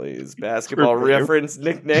Plumlee's basketball reference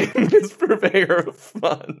nickname is Purveyor of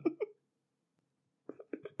Fun.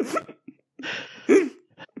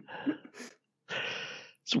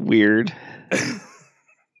 It's weird.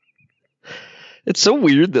 It's so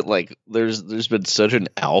weird that like there's been such an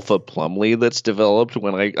alpha Plumlee that's developed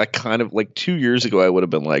when I kind of like 2 years ago I would have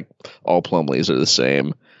been like all Plumlees are the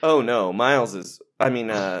same. Oh no, Miles is Mason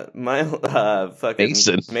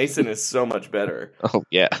is so much better. Oh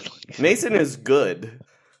yeah. Mason is good.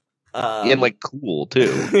 And like cool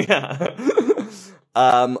too. Yeah.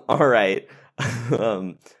 All right.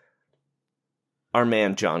 Our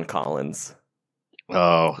man John Collins.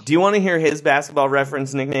 Oh. Do you want to hear his basketball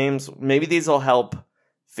reference nicknames? Maybe these will help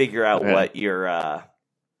figure out what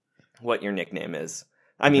your nickname is.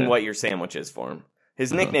 I mean, what your sandwich is for him.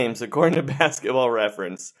 His nicknames, according to Basketball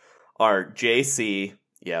Reference, are JC.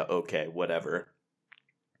 Yeah, okay, whatever.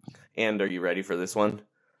 And are you ready for this one?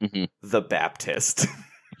 Mm-hmm. The Baptist.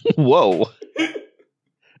 Whoa.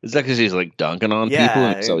 Is that because he's like dunking on people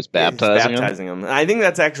and so he's baptizing them? I think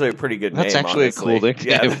that's actually a pretty good name. That's actually honestly. a cool nickname.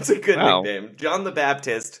 Yeah, that's a good nickname. John the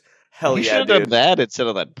Baptist. Hell he yeah, should have done that instead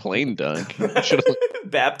of that plain dunk.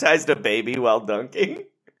 Baptized a baby while dunking?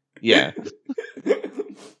 Yeah.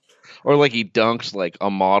 Or like he dunks like a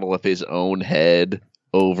model of his own head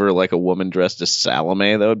over like a woman dressed as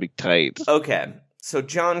Salome. That would be tight. Okay, so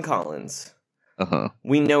John Collins. Uh-huh.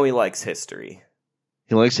 We know he likes history.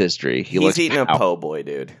 He likes history. He's eating a po' boy,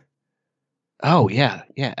 dude. Oh, yeah.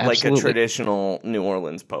 Yeah, absolutely. Like a traditional New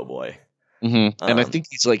Orleans po' boy. Mm-hmm. And I think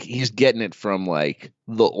he's getting it from like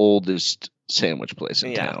the oldest sandwich place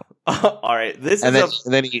in town. All right. And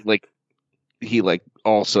then he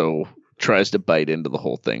also tries to bite into the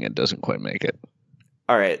whole thing and doesn't quite make it.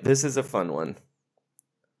 All right. This is a fun one.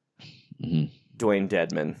 Mm-hmm. Dwayne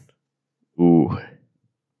Dedman. Ooh.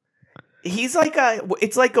 It's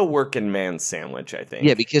like a working man sandwich, I think.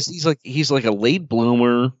 Yeah, because he's like a late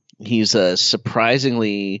bloomer. He's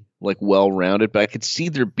surprisingly like well-rounded, but I could see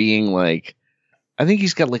there being like, I think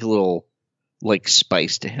he's got like a little like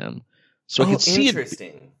spice to him. So I could see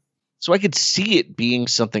interesting. So I could see it being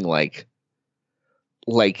something like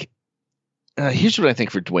here's what I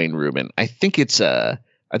think for Dwayne Rubin. I think it's like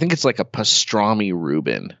a pastrami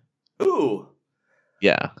Reuben. Ooh.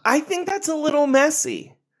 Yeah. I think that's a little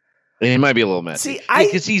messy. It might be a little messy.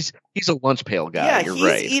 Because he's a lunch pail guy. Yeah, You're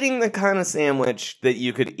right. He's eating the kind of sandwich that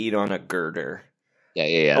you could eat on a girder.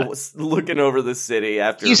 Yeah. Looking over the city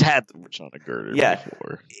after he's had lunch on a girder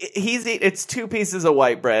before. It's 2 pieces of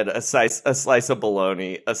white bread, a slice of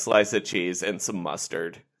bologna, a slice of cheese, and some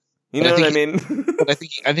mustard. You know what I mean? But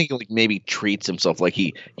I think like maybe treats himself like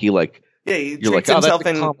he like he treats himself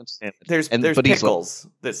in. There's pickles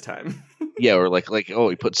this time. Yeah, or like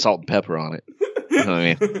he put salt and pepper on it. You know what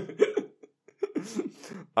I mean?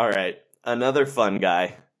 All right, another fun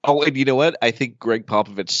guy. Oh, and you know what? I think Greg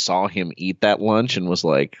Popovich saw him eat that lunch and was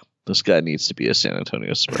like, "This guy needs to be a San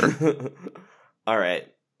Antonio Spur." All right,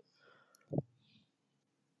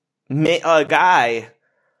 a guy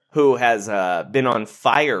who has been on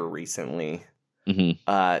fire recently.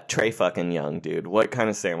 Mm-hmm. Trae fucking Young, dude. What kind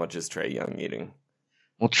of sandwich is Trae Young eating?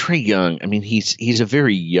 Well, Trae Young. I mean, he's a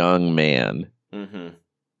very young man.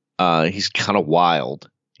 Mm-hmm. He's kind of wild.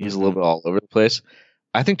 He's a little bit all over the place.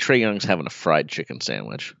 I think Trae Young's having a fried chicken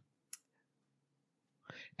sandwich,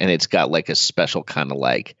 and it's got like a special kind of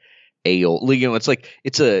like ale. You know, it's like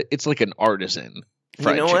an artisan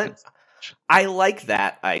fried chicken. What? I like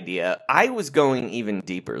that idea. I was going even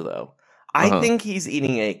deeper though. I think he's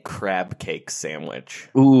eating a crab cake sandwich.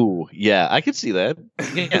 Ooh, yeah, I could see that.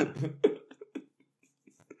 Yeah.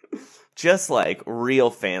 Just like real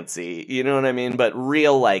fancy, you know what I mean? But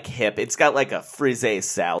real like hip. It's got like a frisee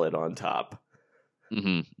salad on top.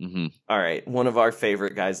 Mm-hmm, mm-hmm. All right, one of our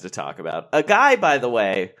favorite guys to talk about. A guy, by the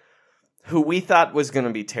way, who we thought was going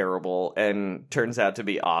to be terrible and turns out to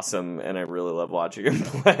be awesome, and I really love watching him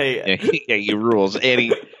play. Yeah, he rules.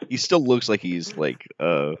 And he still looks like he's like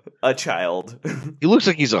a child. He looks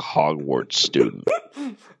like he's a Hogwarts student.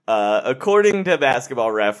 According to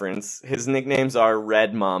Basketball Reference, his nicknames are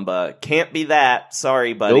Red Mamba. Can't be that.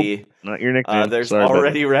 Sorry, buddy. Nope, not your nickname. There's Sorry,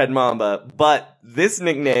 already Red Mamba. But this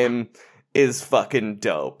nickname is fucking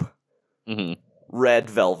dope. Mm-hmm. Red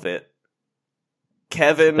Velvet.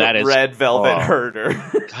 Kevin Red Velvet Herder.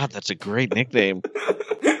 God, that's a great nickname.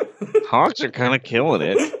 Hawks are kind of killing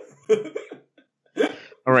it.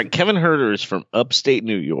 All right, Kevin Herder is from upstate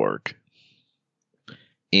New York.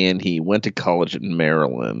 And he went to college in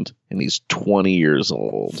Maryland, and he's 20 years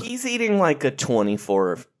old. He's eating like a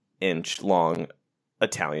 24-inch long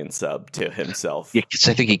Italian sub to himself. Yeah, because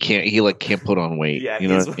I think he can't put on weight. Yeah, you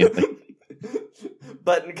know.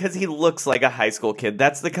 But because he looks like a high school kid,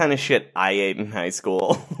 that's the kind of shit I ate in high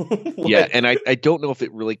school. Yeah, and I don't know if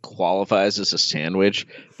it really qualifies as a sandwich,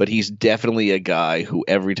 but he's definitely a guy who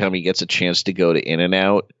every time he gets a chance to go to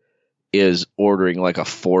In-N-Out is ordering like a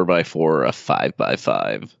 4x4 or a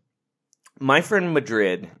 5x5. My friend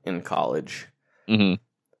Madrid in college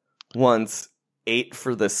once ate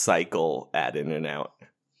for the cycle at In-N-Out.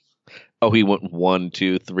 Oh, he went 1,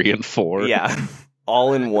 2, 3, and 4. Yeah,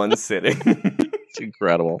 all in one sitting. It's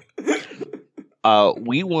incredible.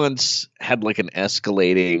 We once had like an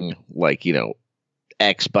escalating, like,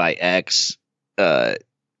 X by X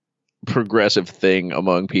progressive thing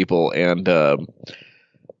among people. And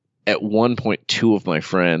at one point, two of my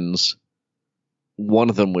friends, one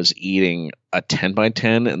of them was eating a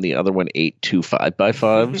 10x10 and the other one ate 2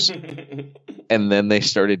 5x5s. And then they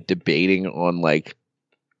started debating on like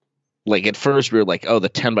at first we were like, oh, the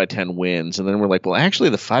 10x10 wins. And then we're like, well, actually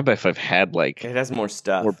the 5x5 had like it has more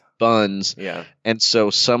stuff, more buns. Yeah. And so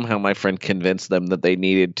somehow my friend convinced them that they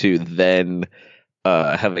needed to then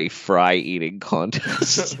have a fry eating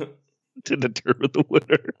contest to determine the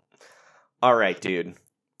winner. All right, dude.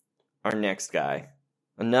 Our next guy,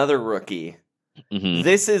 another rookie. Mm-hmm.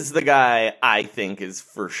 This is the guy I think is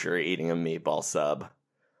for sure eating a meatball sub.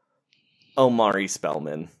 Omari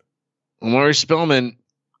Spellman. Omari Spellman.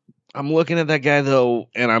 I'm looking at that guy though,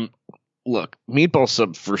 and meatball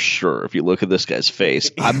sub for sure. If you look at this guy's face,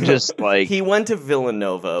 I'm just like he went to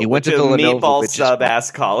Villanova. He went to Villanova, meatball sub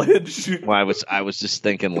ass college. Well, I was just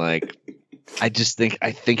thinking like, I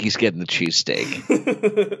think he's getting the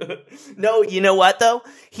cheesesteak. No, you know what though?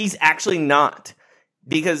 He's actually not,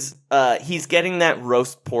 because he's getting that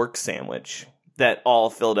roast pork sandwich that all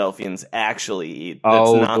Philadelphians actually eat.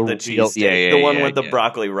 That's not the cheesesteak. The one with the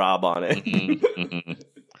broccoli rabe on it. Mm-hmm.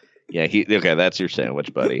 Yeah, okay, that's your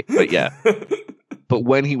sandwich, buddy. But yeah. But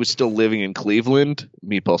when he was still living in Cleveland,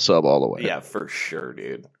 meatball sub all the way. Yeah, for sure,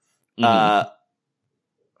 dude. Mm-hmm. All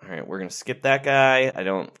right, we're going to skip that guy. I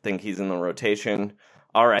don't think he's in the rotation.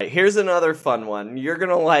 All right, here's another fun one. You're going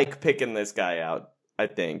to like picking this guy out, I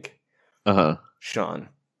think. Uh-huh. Sean.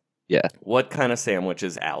 Yeah. What kind of sandwich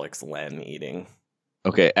is Alex Len eating?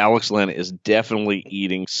 Okay, Alex Len is definitely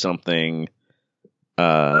eating something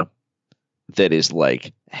that is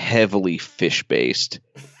like heavily fish based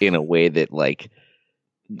in a way that like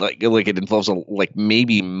it involves like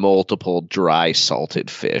maybe multiple dry salted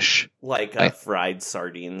fish, like fried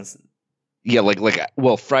sardines. Yeah,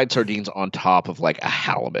 fried sardines on top of like a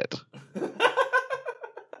halibut.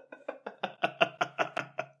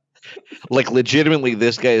 Like legitimately,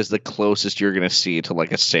 this guy is the closest you're gonna see to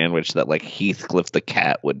like a sandwich that like Heathcliff the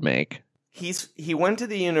cat would make. He went to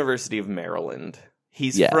the University of Maryland.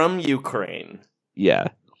 He's from Ukraine. Yeah.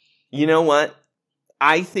 You know what?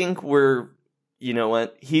 I think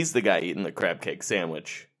he's the guy eating the crab cake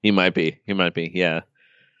sandwich. He might be, yeah.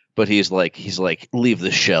 But he's like, leave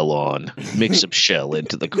the shell on. Mix some shell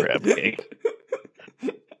into the crab cake.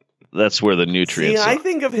 That's where the nutrients are. I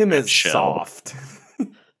think of him as shell. Soft.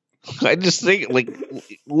 I just think, like,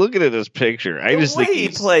 looking at this picture, I just think he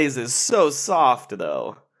plays is so soft,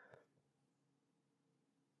 though.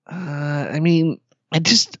 I mean,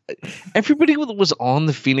 everybody that was on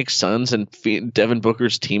the Phoenix Suns and Devin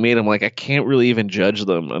Booker's teammate, I'm like, I can't really even judge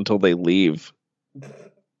them until they leave.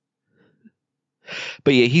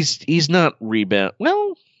 But yeah, he's not rebound.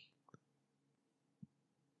 Well,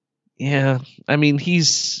 yeah, I mean,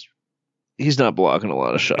 he's not blocking a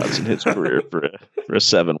lot of shots in his career for a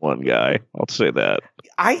 7-1 guy. I'll say that.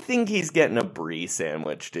 I think he's getting a brie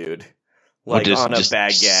sandwich, dude. Like on a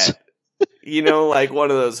baguette. Like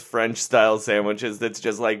one of those French-style sandwiches that's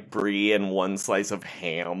just like brie and one slice of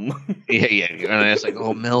ham. Yeah. And it's like,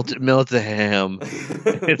 oh, melt the ham.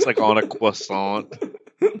 It's like on a croissant.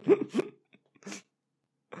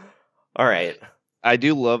 All right. I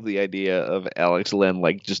do love the idea of Alex Len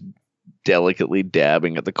like just delicately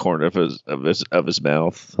dabbing at the corner of his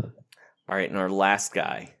mouth. All right, and our last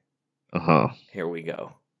guy. Uh-huh. Here we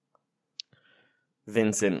go.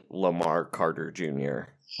 Vincent Lamar Carter Jr.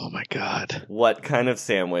 Oh my God. What kind of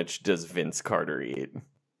sandwich does Vince Carter eat?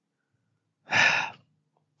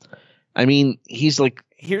 I mean, he's like.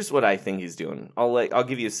 Here's what I think he's doing. I'll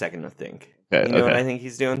give you a second to think. Okay, you know what I think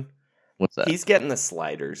he's doing? What's that? He's getting the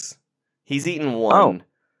sliders. He's eaten one,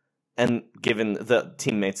 and given the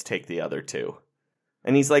teammates take the other two,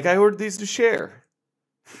 and he's like, "I ordered these to share."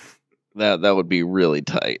 That would be really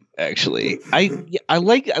tight, actually. I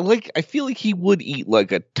feel like he would eat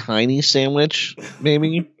like a tiny sandwich,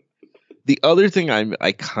 maybe. The other thing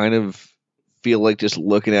I kind of feel like just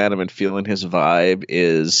looking at him and feeling his vibe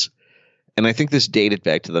is, and I think this dated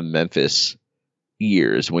back to the Memphis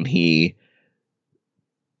years when who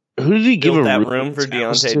did he give Built a that room for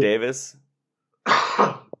Deontay Davis?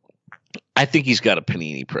 I think he's got a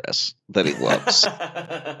panini press that he loves.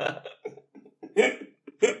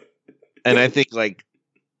 And I think like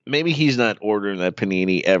maybe he's not ordering that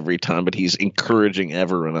panini every time, but he's encouraging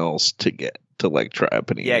everyone else to try a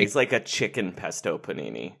panini. Yeah, he's like a chicken pesto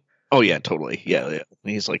panini. Oh yeah, totally. Yeah.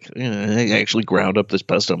 He's like, I actually ground up this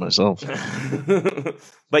pesto myself.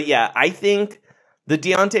 But yeah, I think the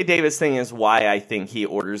Deontay Davis thing is why I think he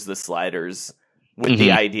orders the sliders with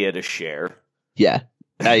the idea to share. Yeah.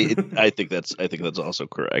 I think that's also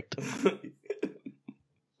correct.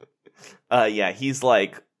 Yeah, he's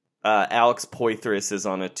like Alex Poitras is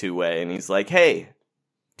on a 2-way, and he's like, "Hey,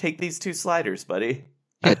 take these 2 sliders, buddy."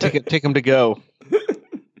 Yeah, take him to go.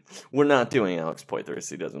 We're not doing Alex Poitras;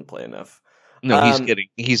 he doesn't play enough. No,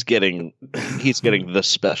 he's getting the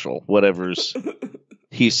special. Whatever's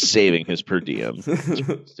he's saving his per diem. That's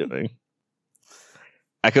what he's doing.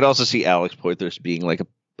 I could also see Alex Poitras being like a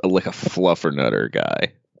fluffer nutter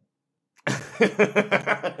guy.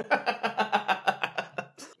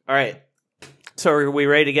 All right. So are we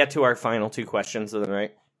ready to get to our final 2 questions of the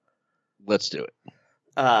night? Let's do it.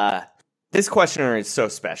 This questioner is so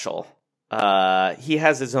special. He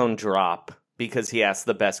has his own drop because he asks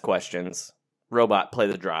the best questions. Robot, play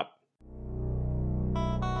the drop.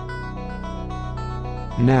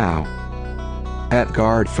 Now, at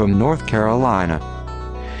guard from North Carolina.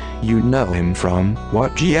 You know him from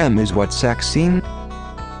What GM is What Sex Scene?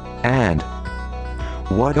 And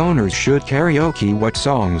What Owners Should Karaoke What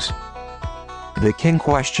Songs? The King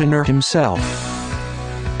Questioner himself.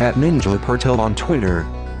 At Ninja Pertil on Twitter.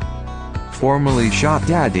 Formerly Shot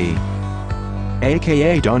Daddy.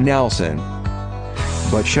 AKA Don Nelson.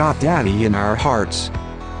 But Shot Daddy in our hearts.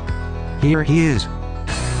 Here he is.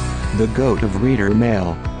 The GOAT of Reader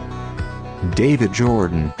Mail. David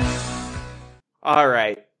Jordan. All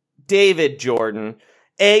right. David Jordan,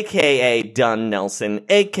 a.k.a. Dunn Nelson,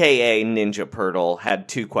 a.k.a. Ninja Pertle, had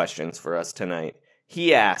 2 questions for us tonight.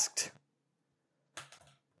 He asked,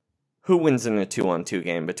 who wins in a 2-on-2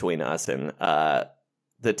 game between us and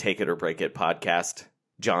the Take It or Break It podcast,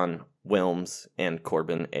 John Wilms and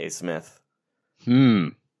Corbin A. Smith?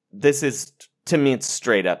 This is, to me, it's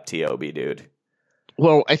straight up T.O.B., dude.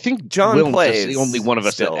 Well, I think John Wilms plays is the only one of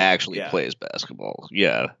us still, that actually plays basketball.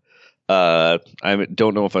 Yeah. I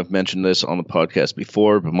don't know if I've mentioned this on the podcast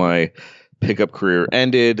before, but my pickup career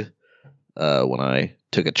ended when I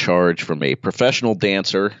took a charge from a professional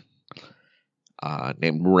dancer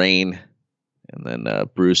named Rain, and then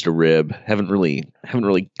bruised a rib. Haven't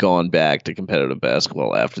really gone back to competitive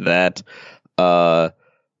basketball after that.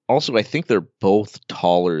 Also, I think they're both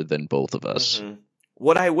taller than both of us. Mm-hmm.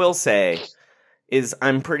 What I will say is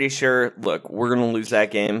I'm pretty sure, look, we're going to lose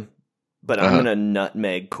that game. But I'm going to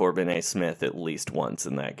nutmeg Corbin A. Smith at least once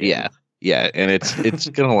in that game. Yeah, and it's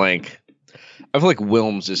going to like... I feel like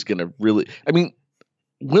Wilms is going to really... I mean,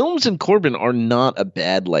 Wilms and Corbin are not a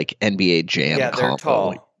bad like NBA Jam combo. They're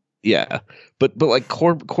tall. Yeah, but like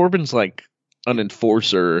Corbin's like an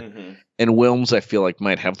enforcer, and Wilms I feel like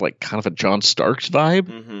might have like kind of a John Starks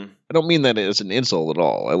vibe. I don't mean that as an insult at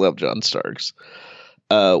all. I love John Starks.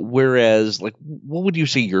 Whereas, like, what would you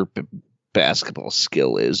say your basketball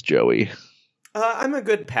skill is, Joey? I'm a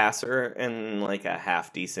good passer and like a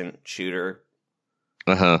half decent shooter.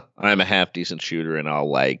 I'm a half decent shooter, and I'll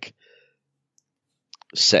like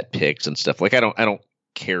set picks and stuff. Like I don't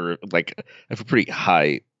care. Like I have a pretty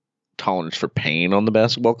high tolerance for pain on the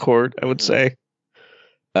basketball court, I would say.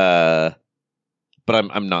 But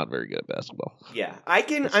I'm not very good at basketball. Yeah,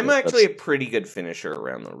 I'm actually a pretty good finisher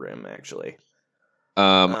around the rim, actually.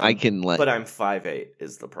 I can let, but I'm 5'8"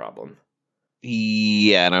 is the problem.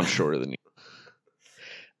 Yeah, and I'm shorter than you.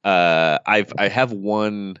 I have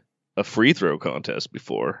won a free throw contest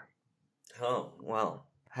before. Oh, well.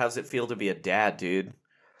 How's it feel to be a dad, dude?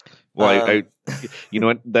 Well, I you know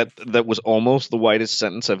what? That was almost the whitest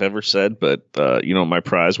sentence I've ever said, but you know what my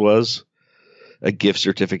prize was? A gift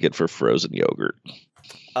certificate for frozen yogurt.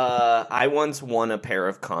 I once won a pair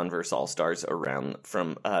of Converse All-Stars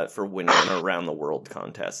for winning an Around the World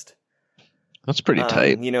contest. That's pretty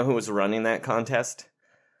tight. You know who was running that contest?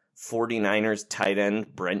 49ers tight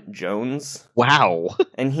end Brent Jones. Wow.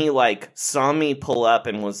 And he like saw me pull up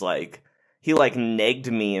and was like, he like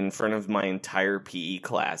negged me in front of my entire PE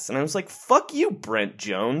class. And I was like, fuck you, Brent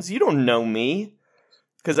Jones. You don't know me.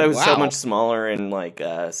 Because I was so much smaller and like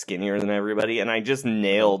skinnier than everybody. And I just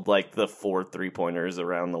nailed like the 4 3-pointers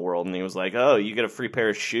around the world. And he was like, oh, you get a free pair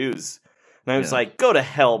of shoes. And I was like, go to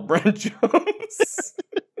hell, Brent Jones.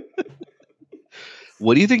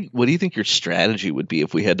 What do you think your strategy would be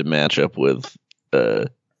if we had to match up with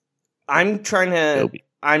I'm trying to Toby?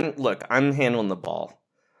 I'm handling the ball.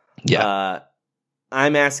 Yeah.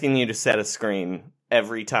 I'm asking you to set a screen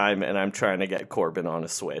every time, and I'm trying to get Corbin on a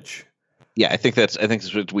switch. Yeah, I think that's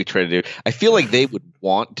what we try to do. I feel like they would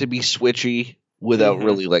want to be switchy without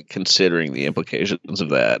really like considering the implications of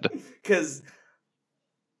that. Because,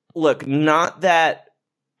 look, not that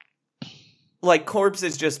like Corpse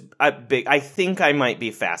is just big. I think I might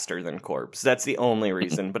be faster than Corpse. That's the only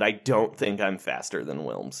reason, but I don't think I'm faster than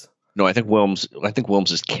Wilms. No, I think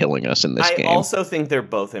Wilms is killing us in this game. I also think they're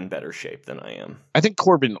both in better shape than I am. I think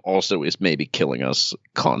Corbin also is maybe killing us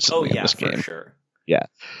constantly in this game. For sure.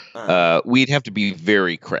 Yeah. We'd have to be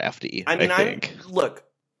very crafty, I think.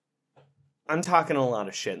 I'm talking a lot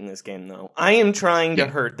of shit in this game, though. I am trying to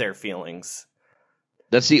hurt their feelings.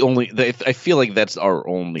 That's the only... I feel like that's our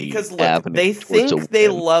only because, look, avenue. They think they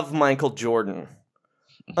love Michael Jordan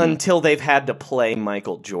until they've had to play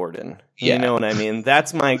Michael Jordan. You know what I mean?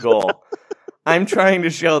 That's my goal. I'm trying to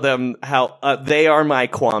show them how they are my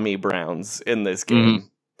Kwame Browns in this game.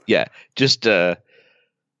 Yeah, just... like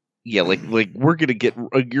we're gonna get.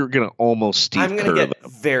 You're gonna almost Steve I'm gonna Kerr get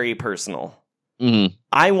them. very personal. Mm-hmm.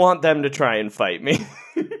 I want them to try and fight me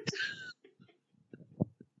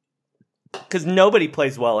because nobody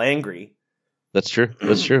plays well angry. That's true.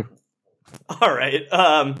 That's true. All right.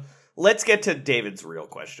 Let's get to David's real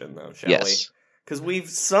question, though, shall we? Because we've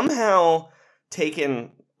somehow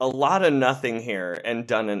taken a lot of nothing here and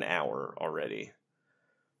done an hour already.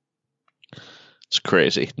 It's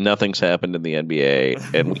crazy. Nothing's happened in the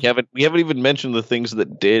NBA, and we haven't even mentioned the things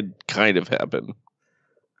that did kind of happen.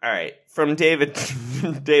 All right. From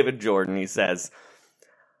David Jordan, he says,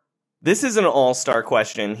 this is an all-star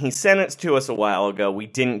question. He sent it to us a while ago. We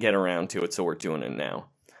didn't get around to it, so we're doing it now.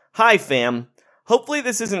 Hi, fam. Hopefully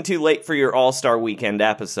this isn't too late for your all-star weekend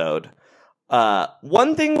episode.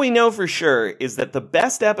 One thing we know for sure is that the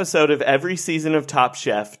best episode of every season of Top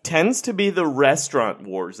Chef tends to be the Restaurant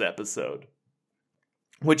Wars episode,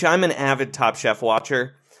 which I'm an avid Top Chef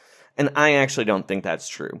watcher, and I actually don't think that's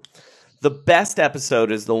true. The best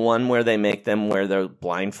episode is the one where they make them wear their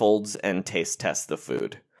blindfolds and taste test the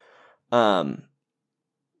food. But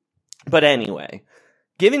anyway,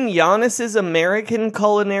 given Giannis's American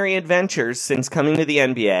culinary adventures since coming to the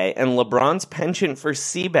NBA and LeBron's penchant for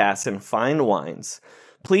sea bass and fine wines,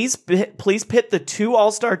 please pit the two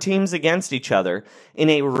all-star teams against each other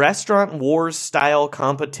in a Restaurant Wars style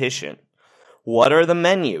competition. What are the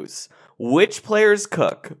menus? Which players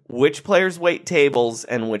cook? Which players wait tables?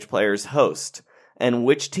 And which players host? And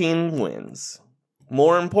which team wins?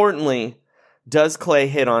 More importantly, does Clay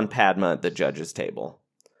hit on Padma at the judges' table?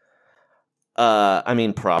 I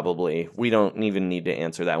mean, probably. We don't even need to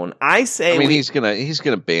answer that one. He's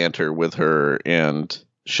gonna banter with her, and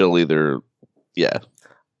she'll either,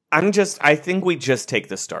 I think we just take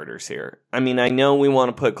the starters here. I mean, I know we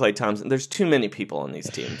want to put Klay Thompson. There's too many people on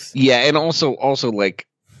these teams. Yeah, and also like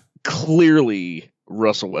clearly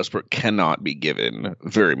Russell Westbrook cannot be given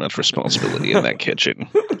very much responsibility in that kitchen.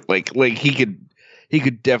 Like he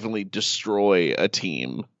could definitely destroy a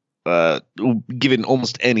team given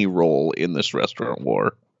almost any role in this restaurant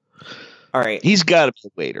war. All right. He's got to be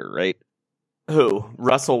a waiter, right? Who?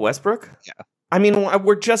 Russell Westbrook? Yeah. I mean,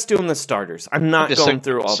 we're just doing the starters. I'm not going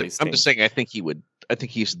through all these teams. I'm just saying I think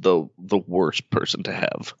he's the worst person to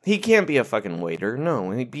have. He can't be a fucking waiter.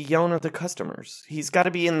 No, he'd be yelling at the customers. He's got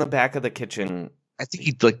to be in the back of the kitchen. I think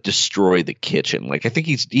he'd like destroy the kitchen. Like I think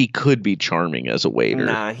he could be charming as a waiter.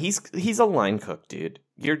 Nah, he's a line cook, dude.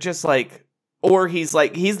 You're just like, or he's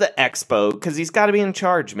the expo because he's got to be in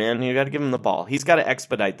charge, man. You got to give him the ball. He's got to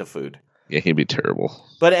expedite the food. Yeah, he'd be terrible.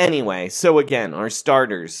 But anyway, so again, our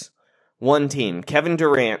starters: one team, Kevin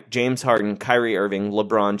Durant, James Harden, Kyrie Irving,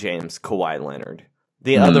 LeBron James, Kawhi Leonard.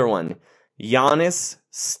 The other one, Giannis,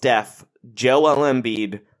 Steph, Joel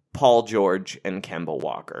Embiid, Paul George, and Kemba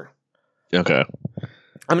Walker. Okay.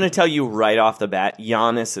 I'm going to tell you right off the bat,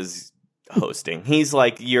 Giannis is hosting. He's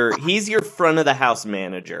like your front of the house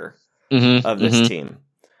manager of this team.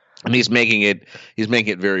 And he's making it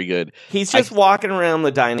very good. He's just walking around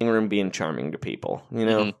the dining room being charming to people, you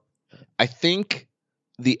know? I think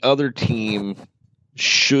the other team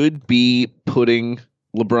should be putting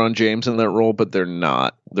LeBron James in that role, but they're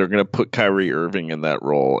not. They're going to put Kyrie Irving in that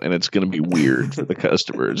role, and it's going to be weird for the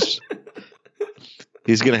customers.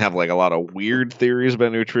 He's going to have like a lot of weird theories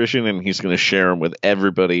about nutrition, and he's going to share them with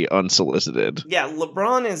everybody unsolicited. Yeah,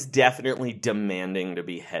 LeBron is definitely demanding to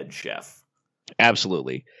be head chef.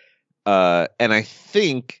 Absolutely. And I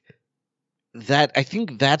think I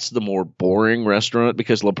think that's the more boring restaurant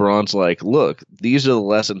because LeBron's like, look, these are the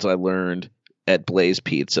lessons I learned at Blaze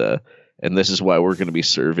Pizza, and this is why we're going to be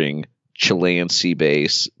serving Chilean sea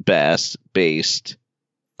bass based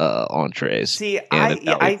entrees. See, I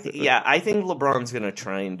think LeBron's gonna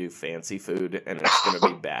try and do fancy food, and it's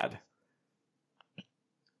gonna be bad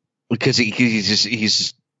because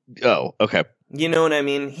he's oh, okay. You know what I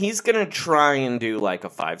mean? He's gonna try and do like a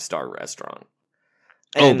 5-star restaurant.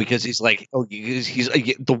 Because he's like, he's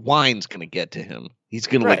the wine's gonna get to him. He's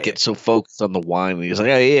gonna like get so focused on the wine, and he's like,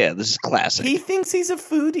 oh yeah, this is classic. He thinks he's a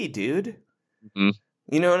foodie, dude. Mm-hmm.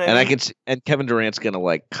 You know what I mean? And Kevin Durant's gonna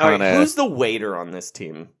like kind of. Right, who's the waiter on this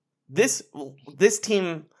team? This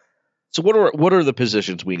team. So what are the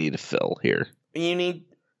positions we need to fill here? You need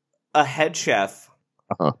a head chef.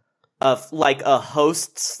 Like a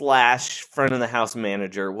host / front of the house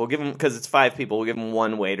manager. We'll give him, because it's 5 people. We'll give him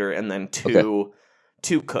 1 waiter and then two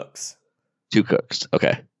cooks. 2 cooks.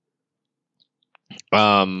 Okay.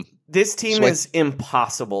 This team is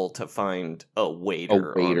impossible to find a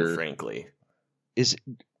waiter. On, frankly.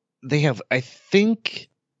 They have? I think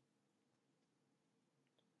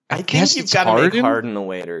you've got to make Harden a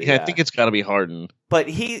waiter. Yeah, I think it's got to be Harden.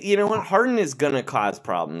 But you know what? Harden is going to cause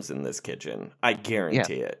problems in this kitchen. I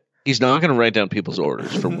guarantee it. He's not going to write down people's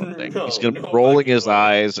orders, for one thing. He's going to be rolling his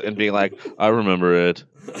eyes and being like, I remember it.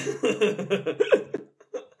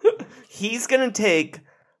 He's going to take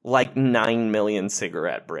like 9 million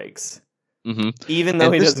cigarette breaks. Mm-hmm. Even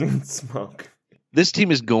though he doesn't smoke. This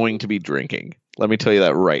team is going to be drinking. Let me tell you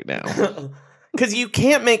that right now. Because you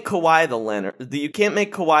can't make Kawhi the Leonard. You can't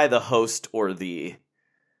make Kawhi the host or the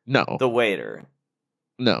waiter.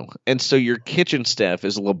 No. And so your kitchen staff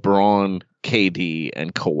is LeBron, KD,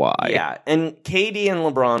 and Kawhi. Yeah, and KD and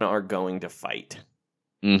LeBron are going to fight.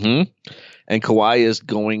 Mm-hmm. And Kawhi is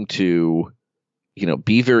going to,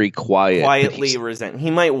 be very quiet. Quietly resent.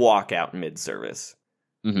 He might walk out mid-service.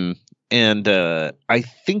 Mm-hmm. And I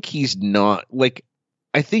think he's not,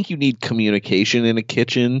 I think you need communication in a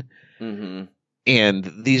kitchen. Mm-hmm.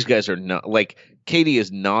 And these guys are not, KD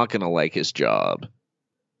is not going to like his job.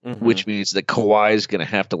 Mm-hmm. Which means that Kawhi is going to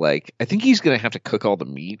have to, I think he's going to have to cook all the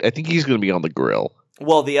meat. I think he's going to be on the grill.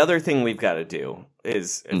 Well, the other thing we've got to do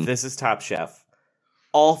is, if this is Top Chef,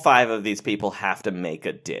 all 5 of these people have to make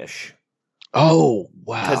a dish. Oh,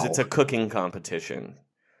 wow. Because it's a cooking competition.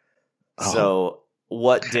 Oh. So,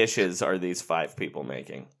 what dishes are these 5 people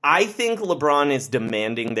making? I think LeBron is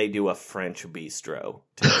demanding they do a French bistro.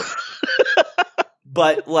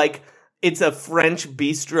 But, it's a French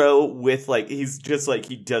bistro with, he's just,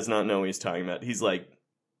 he does not know what he's talking about. He's,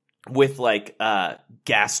 with,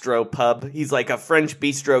 gastropub. He's, a French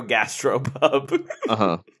bistro gastropub.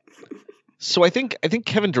 Uh-huh. So I think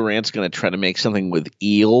Kevin Durant's going to try to make something with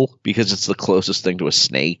eel because it's the closest thing to a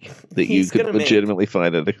snake that you could legitimately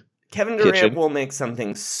find at a Kevin Durant kitchen. Will make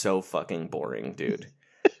something so fucking boring, dude.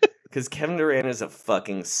 Because Kevin Durant is a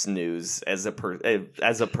fucking snooze as a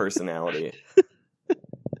personality.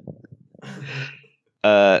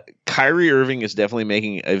 Kyrie Irving is definitely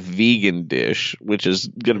making a vegan dish, which is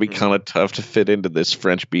going to be kind of tough to fit into this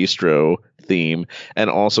French bistro theme, and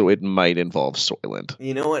also it might involve Soylent.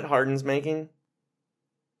 You know what Harden's making?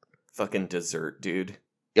 Fucking dessert, dude.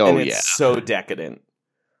 Oh, and it's so decadent.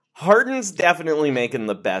 Harden's definitely making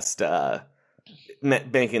the best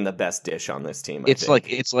dish on this team. It's like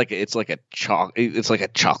a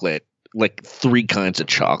chocolate. 3 kinds of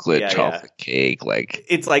chocolate, cake,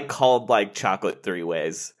 it's called chocolate 3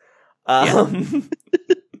 ways. I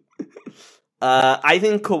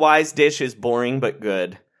think Kawhi's dish is boring but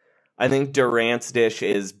good. I think Durant's dish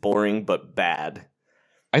is boring but bad.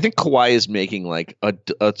 I think Kawhi is making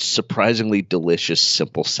a surprisingly delicious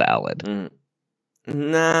simple salad.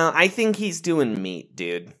 No, I think he's doing meat,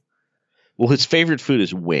 dude. Well, his favorite food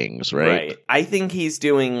is wings, right? I think he's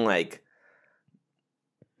doing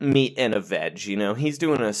meat and a veg, He's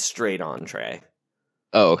doing a straight entree.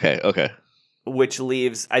 Oh, okay. Which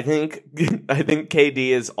leaves, I think KD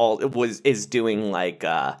is doing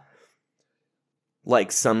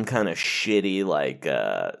some kind of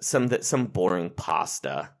shitty some boring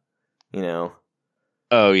pasta,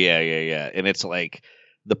 Oh yeah. And it's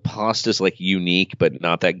the pasta's unique but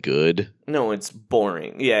not that good. No, it's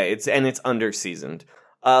boring. Yeah, it's underseasoned.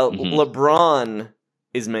 LeBron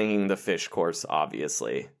is making the fish course,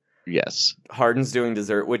 obviously. Yes. Harden's doing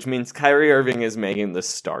dessert, which means Kyrie Irving is making the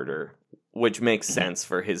starter, which makes sense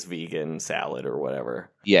for his vegan salad or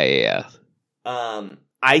whatever. Yeah.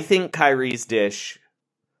 I think Kyrie's dish...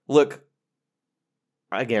 Look,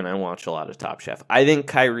 again, I watch a lot of Top Chef. I think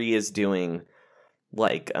Kyrie is doing,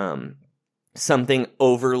 something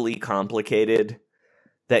overly complicated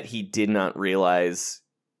that he did not realize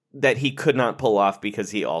that he could not pull off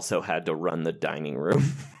because he also had to run the dining room.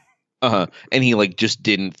 And he like just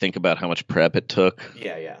didn't think about how much prep it took.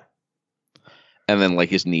 Yeah. And then like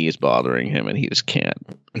his knee is bothering him, and he just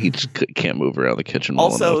can't move around the kitchen.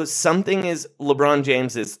 Also, enough. LeBron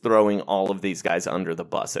James is throwing all of these guys under the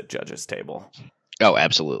bus at judges' table. Oh,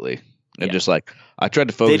 absolutely. And Yeah. just like, I tried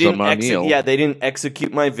to focus on my meal. Yeah, they didn't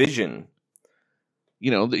execute my vision.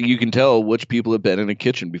 You know, you can tell which people have been in a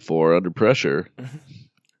kitchen before under pressure.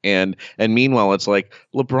 And meanwhile, it's like,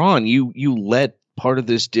 LeBron, you let part of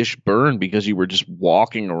this dish burn because you were just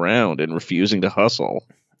walking around and refusing to hustle.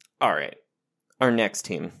 All right. Our next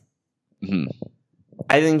team. Mm-hmm.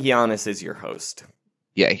 I think Giannis is your host.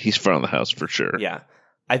 Yeah, he's front of the house for sure. Yeah.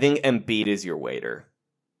 I think Embiid is your waiter.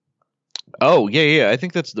 Oh, yeah. I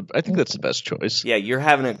think that's the best choice. Yeah, you're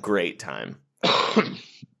having a great time.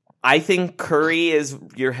 I think Curry is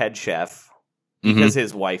your head chef because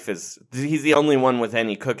his wife he's the only one with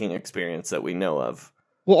any cooking experience that we know of.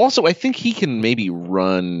 Well, also, I think he can maybe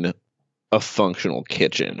run a functional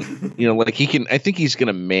kitchen. You know, like I think he's going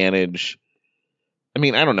to manage. I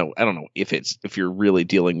mean, I don't know if you're really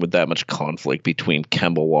dealing with that much conflict between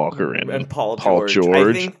Kemba Walker and Paul George.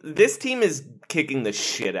 I think this team is kicking the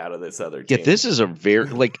shit out of this other team. Yeah, this is a very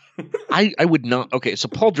like I would not. Okay, so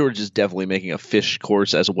Paul George is definitely making a fish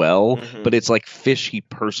course as well, but it's like fish he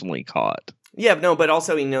personally caught. Yeah, no, but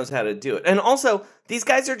also he knows how to do it, and also these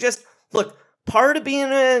guys are just look. Part of being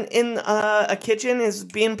in a kitchen is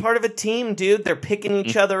being part of a team, dude. They're picking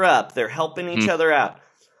each other up. They're helping each other out.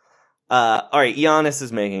 All right, Giannis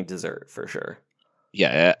is making dessert for sure.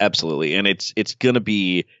 Yeah, absolutely. And it's going to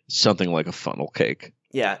be something like a funnel cake.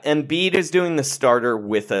 Yeah, Embiid is doing the starter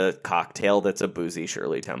with a cocktail that's a boozy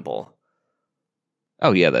Shirley Temple.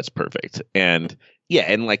 Oh, yeah, that's perfect. And yeah,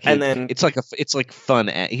 and like then it's like fun.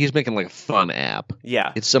 He's making like a fun app.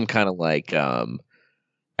 Yeah. It's some kind of like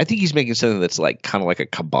I think he's making something that's like kind of like a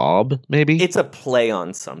kebab, maybe. It's a play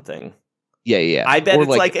on something. Yeah. I bet it's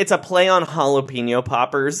like it's a play on jalapeno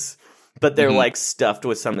poppers, but they're like stuffed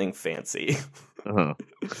with something fancy. And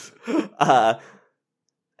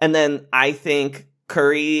then I think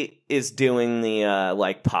Curry is doing the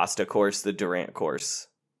like pasta course, the Durant course.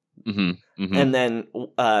 And then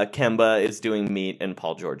Kemba is doing meat and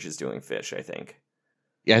Paul George is doing fish, I think.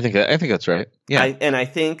 Yeah, I think that's right. Yeah. I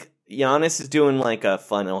think Giannis is doing like a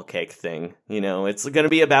funnel cake thing. You know, it's going to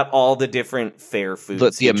be about all the different fair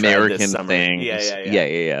foods. The American things.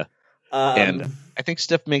 Yeah. And I think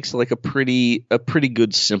Steph makes like a pretty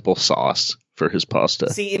good simple sauce for his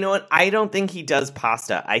pasta. See, you know what? I don't think he does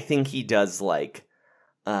pasta. I think he does like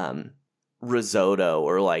risotto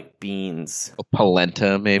or like beans.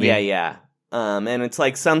 Polenta, maybe. Yeah. And it's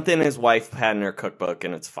like something his wife had in her cookbook,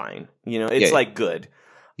 and it's fine. You know, it's like good.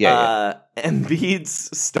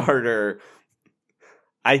 Embiid's starter,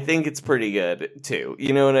 I think it's pretty good too.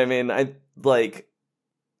 You know what I mean? I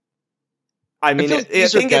think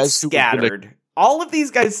it's scattered. All of these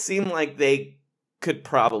guys seem like they could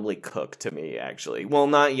probably cook to me, actually. Well,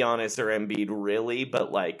 not Giannis or Embiid really,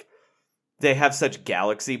 but like they have such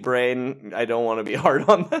galaxy brain. I don't want to be hard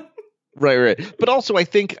on them. Right. But also I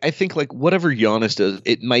think like whatever Giannis does,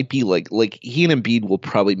 it might be like he and Embiid will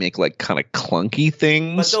probably make like kind of clunky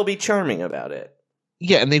things. But they'll be charming about it.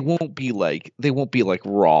 Yeah, and they won't be like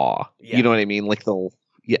raw. Yeah. You know what I mean? Like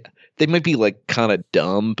they might be like kind of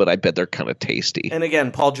dumb, but I bet they're kind of tasty. And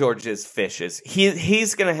again, Paul George's fish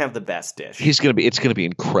he's gonna have the best dish. It's gonna be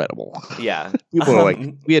incredible. Yeah. People are like,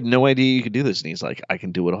 we had no idea you could do this, and he's like, I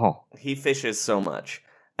can do it all. He fishes so much.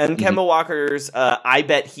 And Kemba Walker's, I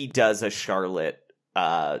bet he does a Charlotte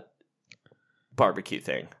barbecue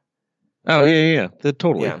thing. Oh, yeah.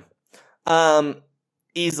 Totally. Yeah.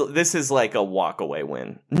 Easily, this is like a walk-away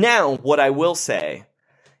win. Now, what I will say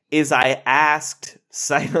is I asked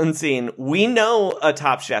Sight Unseen, we know a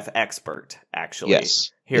Top Chef expert, actually.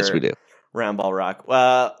 Yes, we do. Roundball Rock.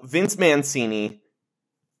 Vince Mancini,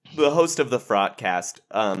 the host of the Fraudcast,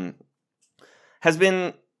 has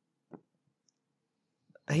been...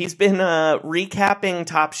 He's been recapping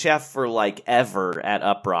Top Chef for like ever at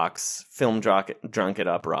Uproxx, Film Drunk at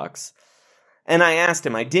Uproxx. And I asked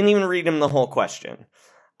him, I didn't even read him the whole question.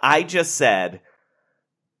 I just said,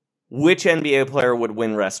 which NBA player would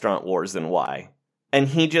win Restaurant Wars and why? And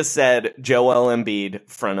he just said, Joel Embiid,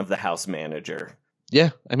 front of the house manager.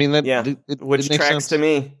 Yeah, I mean, which it tracks sense to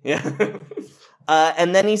me. Yeah.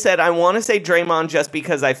 And then he said, I want to say Draymond just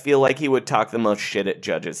because I feel like he would talk the most shit at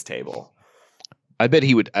judges' table. I bet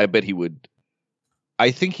he would.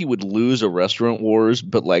 I think he would lose a Restaurant Wars,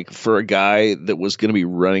 but like for a guy that was going to be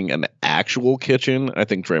running an actual kitchen, I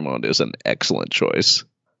think Draymond is an excellent choice.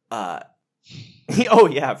 Oh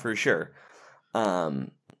yeah, for sure.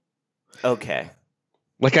 Okay.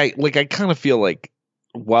 Like I kind of feel like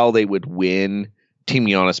while they would win, Team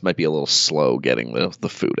Giannis might be a little slow getting the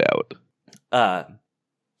food out.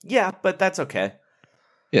 Yeah, but that's okay.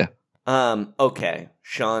 Yeah. Okay,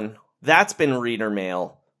 Sean, that's been reader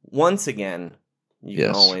mail. Once again, you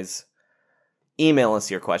can always email us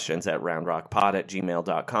your questions at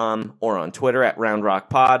roundrockpod@gmail.com or on Twitter at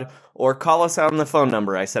roundrockpod, or call us on the phone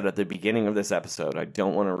number I said at the beginning of this episode. I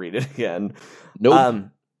don't want to read it again. Nope.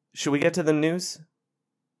 Should we get to the news?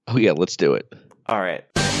 Oh yeah, let's do it. All right.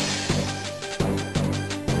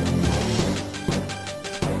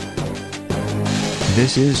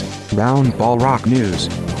 This is Round Ball Rock News.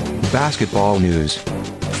 Basketball news.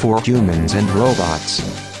 For humans and robots.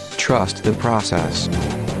 Trust the process.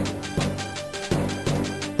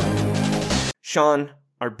 Sean,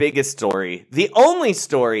 our biggest story, the only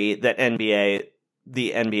story that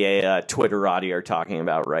the NBA Twitterati are talking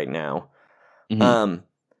about right now. Mm-hmm.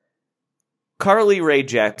 Carly Rae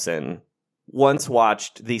Jepsen once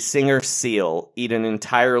watched the singer Seal eat an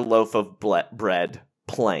entire loaf of bread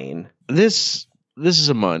plain. This is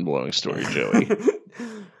a mind-blowing story, Joey.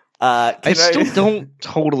 I still don't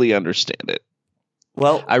totally understand it.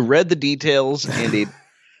 Well, I read the details and it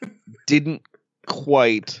didn't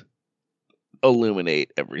quite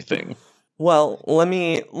illuminate everything. Well, let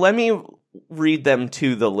me read them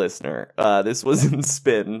to the listener. This was in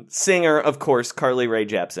Spin. Singer, of course, Carly Rae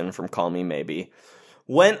Jepsen from Call Me Maybe,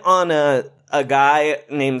 went on a guy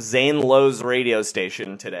named Zane Lowe's radio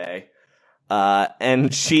station today,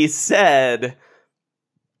 and she said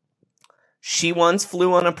she once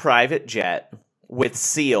flew on a private jet with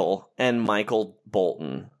Seal and Michael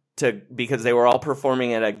Bolton because they were all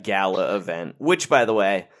performing at a gala event, which, by the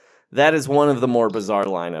way, that is one of the more bizarre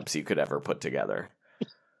lineups you could ever put together.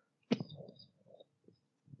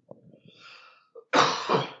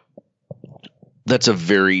 That's a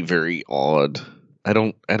very, very odd. I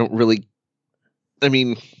don't really. I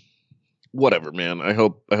mean, whatever, man. I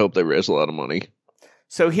hope they raise a lot of money.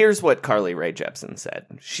 So here's what Carly Rae Jepsen said.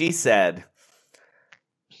 She said,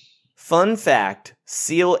 "Fun fact: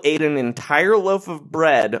 Seal ate an entire loaf of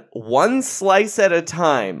bread, one slice at a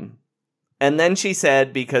time." And then she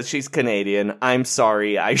said, because she's Canadian, "I'm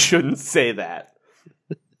sorry, I shouldn't say that."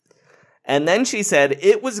 And then she said,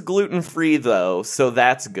 "It was gluten-free though, so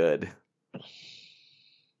that's good."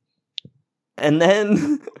 And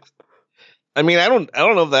then I mean, I don't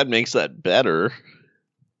know if that makes that better.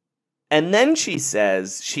 And then she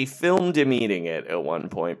says she filmed him eating it at one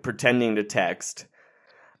point, pretending to text,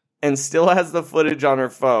 and still has the footage on her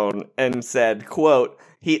phone, and said, quote,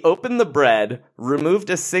 "He opened the bread,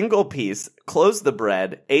 removed a single piece, closed the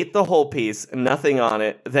bread, ate the whole piece, nothing on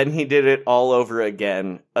it, then he did it all over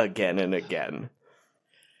again and again."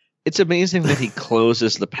 It's amazing that he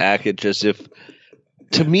closes the package as if,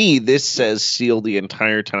 to me, this says Seal the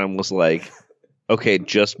entire time was like, okay,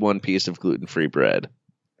 just one piece of gluten-free bread.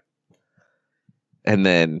 And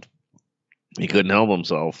then he couldn't help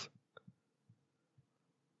himself.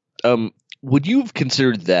 Would you have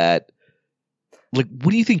considered that? Like,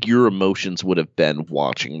 what do you think your emotions would have been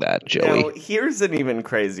watching that, Joey? Now, here's an even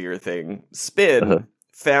crazier thing. Spin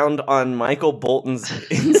found on Michael Bolton's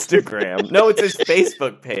Instagram, no, it's his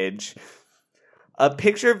Facebook page, a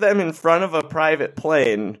picture of them in front of a private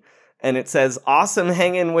plane, and it says, "Awesome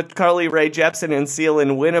hanging with Carly Rae Jepsen and Seal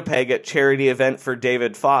in Winnipeg at charity event for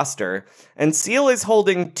David Foster." And Seal is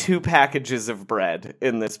holding 2 packages of bread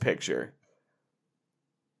in this picture.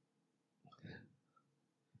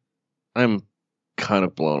 I'm kind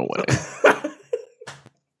of blown away.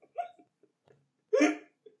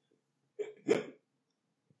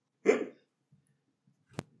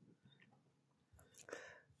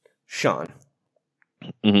 Sean,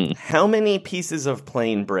 Mm-hmm. how many pieces of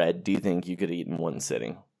plain bread do you think you could eat in one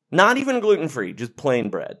sitting? Not even gluten-free, just plain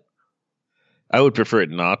bread. I would prefer it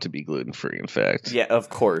not to be gluten-free, in fact. Yeah, of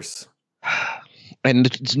course. And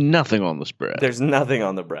there's nothing on this bread. There's nothing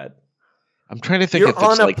on the bread. I'm trying to think You're if it's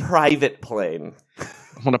on a like private plane.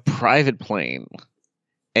 I'm on a private plane,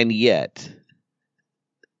 and yet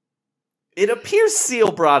It appears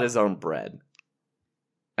Seal brought his own bread.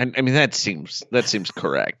 I mean that seems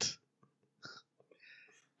correct.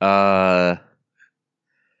 I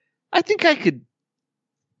think I could.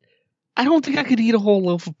 I don't think I could eat a whole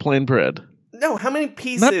loaf of plain bread. No, how many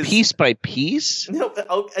pieces? Not piece by piece. No,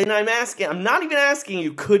 and I'm not even asking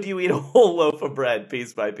you, could you eat a whole loaf of bread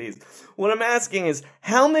piece by piece? What I'm asking is,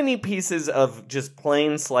 how many pieces of just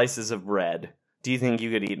plain slices of bread do you think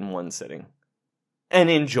you could eat in one sitting? And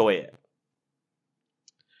enjoy it?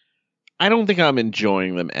 I don't think I'm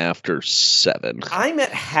enjoying them after 7. I'm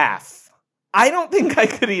at half. I don't think I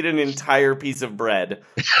could eat an entire piece of bread,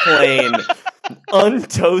 plain,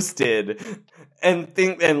 untoasted, and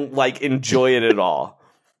enjoy it at all.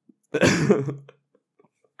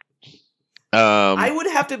 I would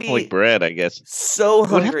have to be like bread, I guess. So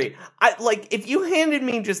hungry. If you handed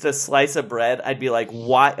me just a slice of bread, I'd be like,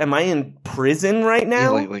 "Why am I in prison right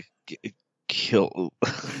now?" Yeah, kill.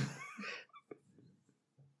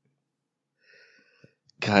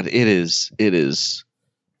 God, it is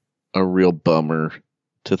a real bummer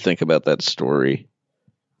to think about that story.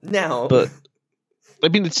 Now, but I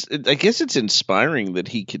mean, I guess it's inspiring that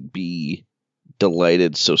he could be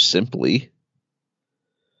delighted so simply,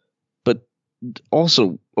 but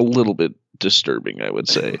also a little bit disturbing, I would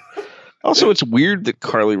say. Also, it's weird that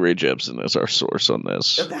Carly Rae Jepsen is our source on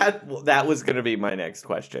this. That was going to be my next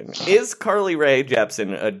question. Is Carly Rae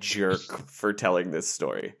Jepsen a jerk for telling this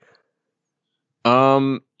story?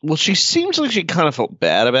 Well, she seems like she kind of felt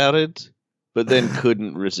bad about it, but then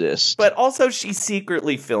couldn't resist. But also, she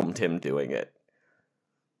secretly filmed him doing it.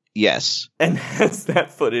 Yes. And has that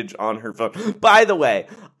footage on her phone. By the way,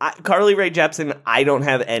 Carly Rae Jepsen, I don't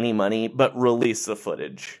have any money, but release the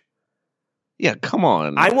footage. Yeah, come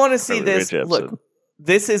on. I want to see this. Look,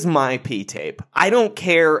 this is my P-tape. I don't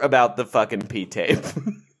care about the fucking P-tape.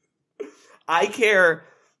 I care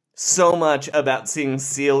so much about seeing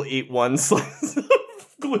Seal eat one slice of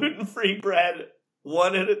gluten-free bread,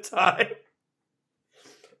 one at a time.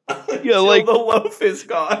 Yeah, like the loaf is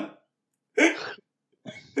gone.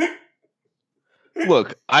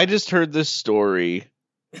 Look, I just heard this story,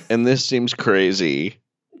 and this seems crazy,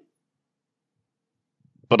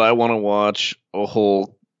 but I want to watch a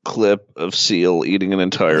whole clip of Seal eating an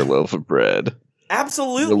entire loaf of bread.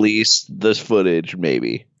 Absolutely. Release this footage,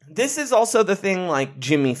 maybe. This is also the thing like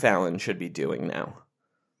Jimmy Fallon should be doing now.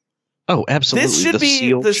 Oh, absolutely. This should the be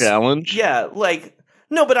Seal the challenge? Yeah,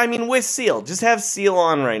 no, but I mean with Seal. Just have Seal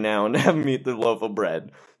on right now and have him eat the loaf of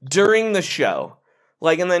bread during the show.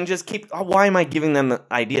 And then just keep... why am I giving them the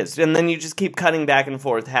ideas? And then you just keep cutting back and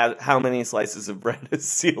forth how many slices of bread does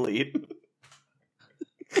Seal eat?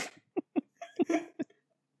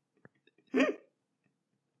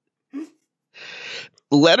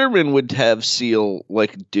 Letterman would have Seal,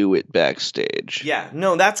 do it backstage. Yeah,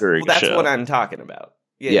 no, that's what I'm talking about.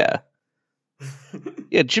 Yeah.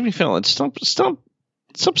 Yeah, Jimmy Fallon, stop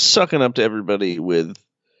sucking up to everybody with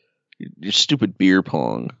your stupid beer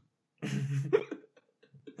pong.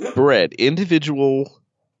 Bread, individual,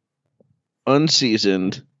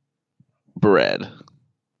 unseasoned bread.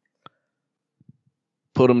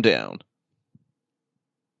 Put them down.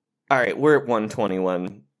 All right, we're at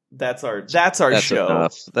 121. That's our show.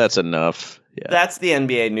 Enough. That's enough. Yeah. That's the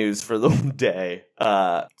NBA news for the day.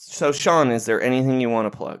 So, Sean, is there anything you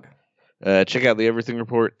want to plug? Check out the Everything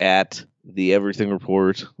Report at the Everything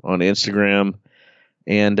Report on Instagram,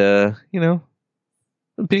 and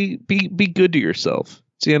be good to yourself.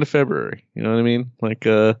 It's the end of February. You know what I mean?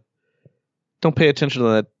 Don't pay attention to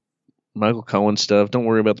that Michael Cohen stuff. Don't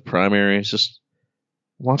worry about the primaries. Just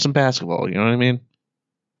watch some basketball. You know what I mean?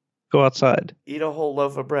 Go outside. Eat a whole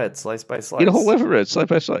loaf of bread, slice by slice. Eat a whole loaf of bread, slice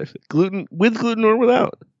by slice. Gluten with gluten or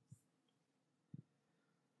without.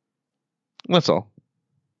 That's all.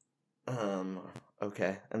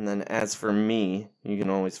 Okay. And then as for me, you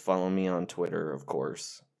can always follow me on Twitter, of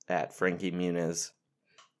course, at Frankie Muniz,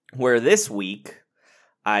 where this week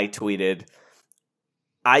I tweeted,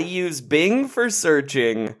 I use Bing for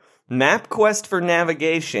searching, MapQuest for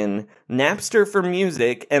navigation, Napster for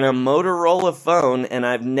music, and a Motorola phone, and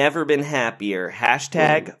I've never been happier.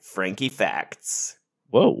 Hashtag Frankie Facts.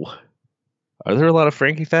 Whoa. Are there a lot of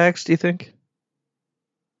Frankie Facts, do you think?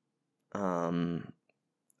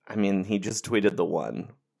 I mean, he just tweeted the one.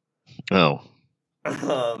 Oh.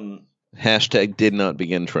 Hashtag did not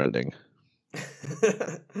begin trending.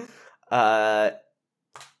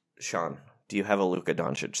 Sean, do you have a Luka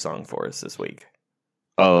Doncic song for us this week?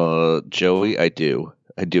 Joey, I do.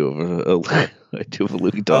 I do have a Luka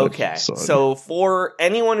Doncic song. So for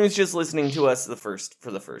anyone who's just listening to us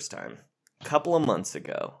for the first time, a couple of months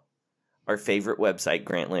ago, our favorite website,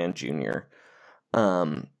 Grantland Jr.,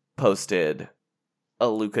 posted a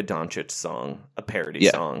Luka Doncic song, a parody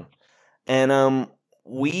song. And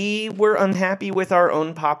we were unhappy with our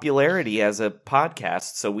own popularity as a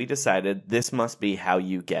podcast, so we decided this must be how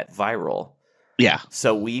you get viral. Yeah.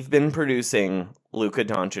 So we've been producing Luka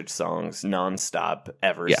Doncic songs nonstop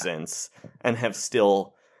ever since, and have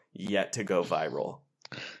still yet to go viral.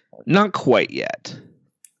 Not quite yet.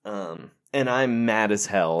 And I'm mad as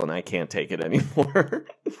hell, and I can't take it anymore.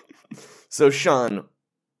 So, Sean,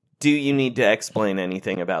 do you need to explain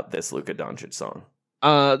anything about this Luka Doncic song?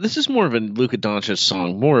 This is more of a Luka Doncic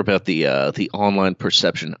song, more about the online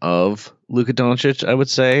perception of Luka Doncic, I would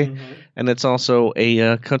say. Mm-hmm. And it's also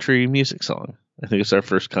a country music song. I think it's our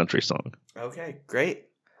first country song. Okay, great.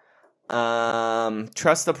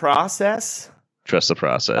 Trust the Process. Trust the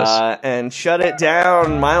Process. And Shut It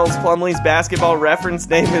Down. Miles Plumlee's basketball reference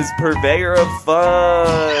name is Purveyor of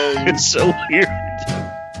Fun. It's so weird.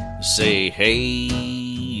 Say,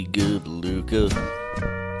 hey, good Luka.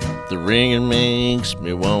 The ringer makes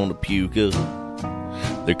me want to puke up.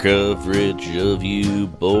 The coverage of you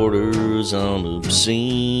borders on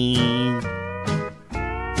obscene.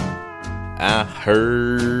 I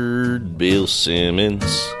heard Bill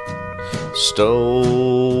Simmons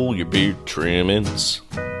stole your beard trimmings,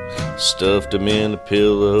 stuffed them in a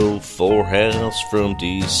pillow for house from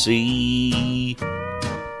D.C.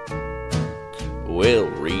 Well,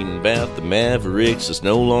 reading about the Mavericks is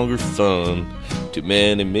no longer fun. Too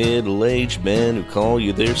many middle-aged men who call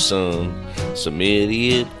you their son. Some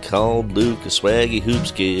idiot called Luke a swaggy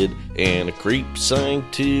hoops kid, and a creep sang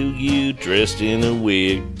to you dressed in a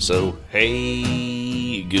wig. So,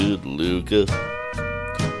 hey, good Luka,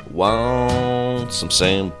 want some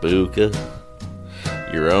Sambuca?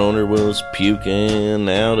 Your owner was puking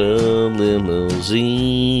out a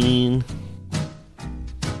limousine.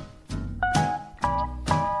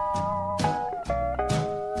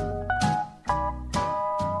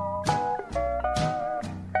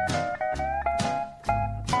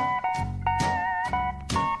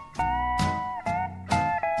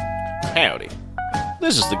 Howdy,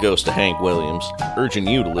 this is the ghost of Hank Williams, urging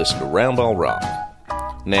you to listen to Roundball Rock.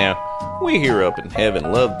 Now, we here up in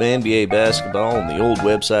heaven love NBA basketball and the old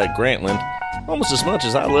website Grantland almost as much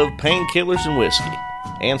as I love painkillers and whiskey,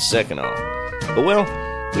 and second off. But well,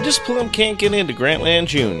 we just plumb can't get into Grantland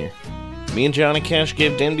Jr. Me and Johnny Cash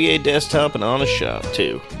gave NBA Desktop an honest shot,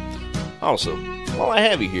 too. Also, while I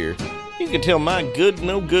have you here, you can tell my good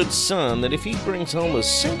no-good son that if he brings home a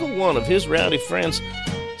single one of his rowdy friends,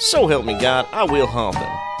 so help me God, I will haunt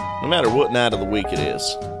them, no matter what night of the week it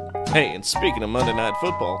is. Hey, and speaking of Monday Night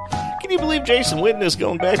Football, can you believe Jason Witten is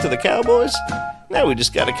going back to the Cowboys? Now we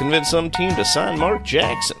just got to convince some team to sign Mark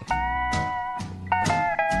Jackson.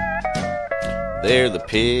 They're the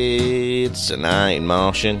pits, and I ain't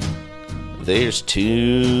moshing. There's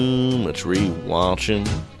too much rewatching.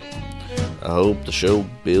 I hope the show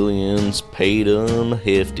Billions paid them a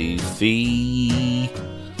hefty fee.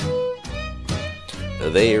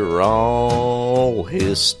 They're all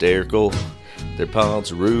hysterical. Their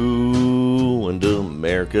pods ruined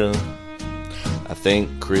America. I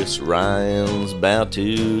think Chris Ryan's about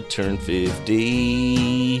to turn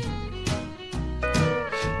 50.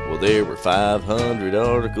 Well, there were 500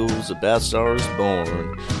 articles about Stars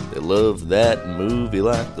Born. They loved that movie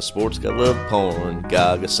like the sports guy loved porn.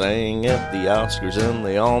 Gaga sang at the Oscars and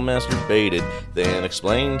they all masturbated, then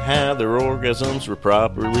explained how their orgasms were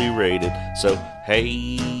properly rated. So,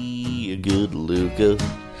 hey, good Luka,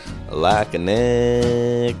 like a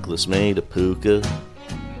necklace made of puka.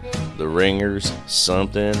 The Ringer's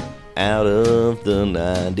something out of the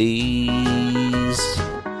 90s.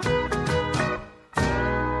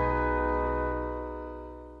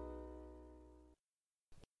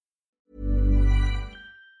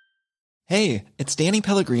 Hey, it's Danny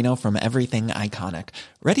Pellegrino from Everything Iconic.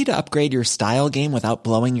 Ready to upgrade your style game without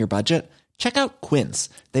blowing your budget? Check out Quince.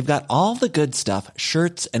 They've got all the good stuff,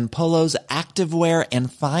 shirts and polos, activewear, and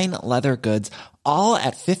fine leather goods, all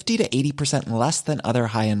at 50 to 80% less than other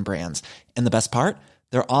high-end brands. And the best part?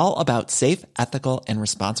 They're all about safe, ethical, and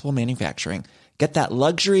responsible manufacturing. Get that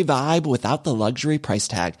luxury vibe without the luxury price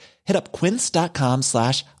tag. Hit up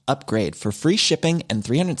quince.com/upgrade for free shipping and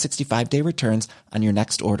 365-day returns on your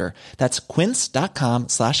next order. That's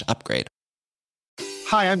quince.com/upgrade.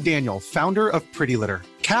 Hi, I'm Daniel, founder of Pretty Litter.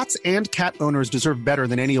 Cats and cat owners deserve better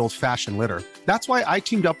than any old-fashioned litter. That's why I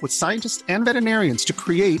teamed up with scientists and veterinarians to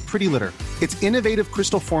create Pretty Litter. Its innovative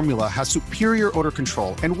crystal formula has superior odor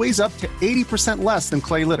control and weighs up to 80% less than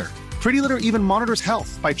clay litter. Pretty Litter even monitors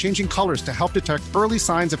health by changing colors to help detect early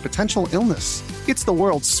signs of potential illness. It's the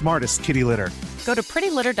world's smartest kitty litter. Go to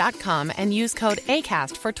prettylitter.com and use code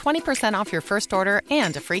ACAST for 20% off your first order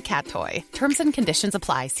and a free cat toy. Terms and conditions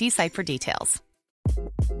apply. See site for details.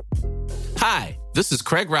 Hi, this is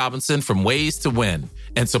Craig Robinson from Ways to Win,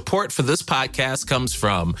 and support for this podcast comes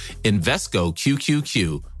from Invesco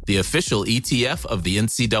QQQ, the official ETF of the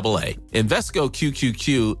NCAA. Invesco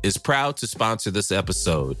QQQ is proud to sponsor this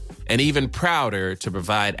episode, and even prouder to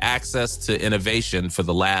provide access to innovation for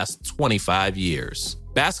the last 25 years.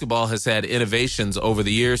 Basketball has had innovations over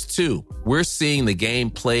the years, too. We're seeing the game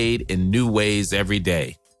played in new ways every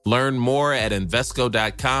day. Learn more at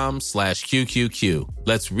Invesco.com/QQQ.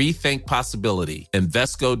 Let's rethink possibility.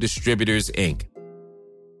 Invesco Distributors, Inc.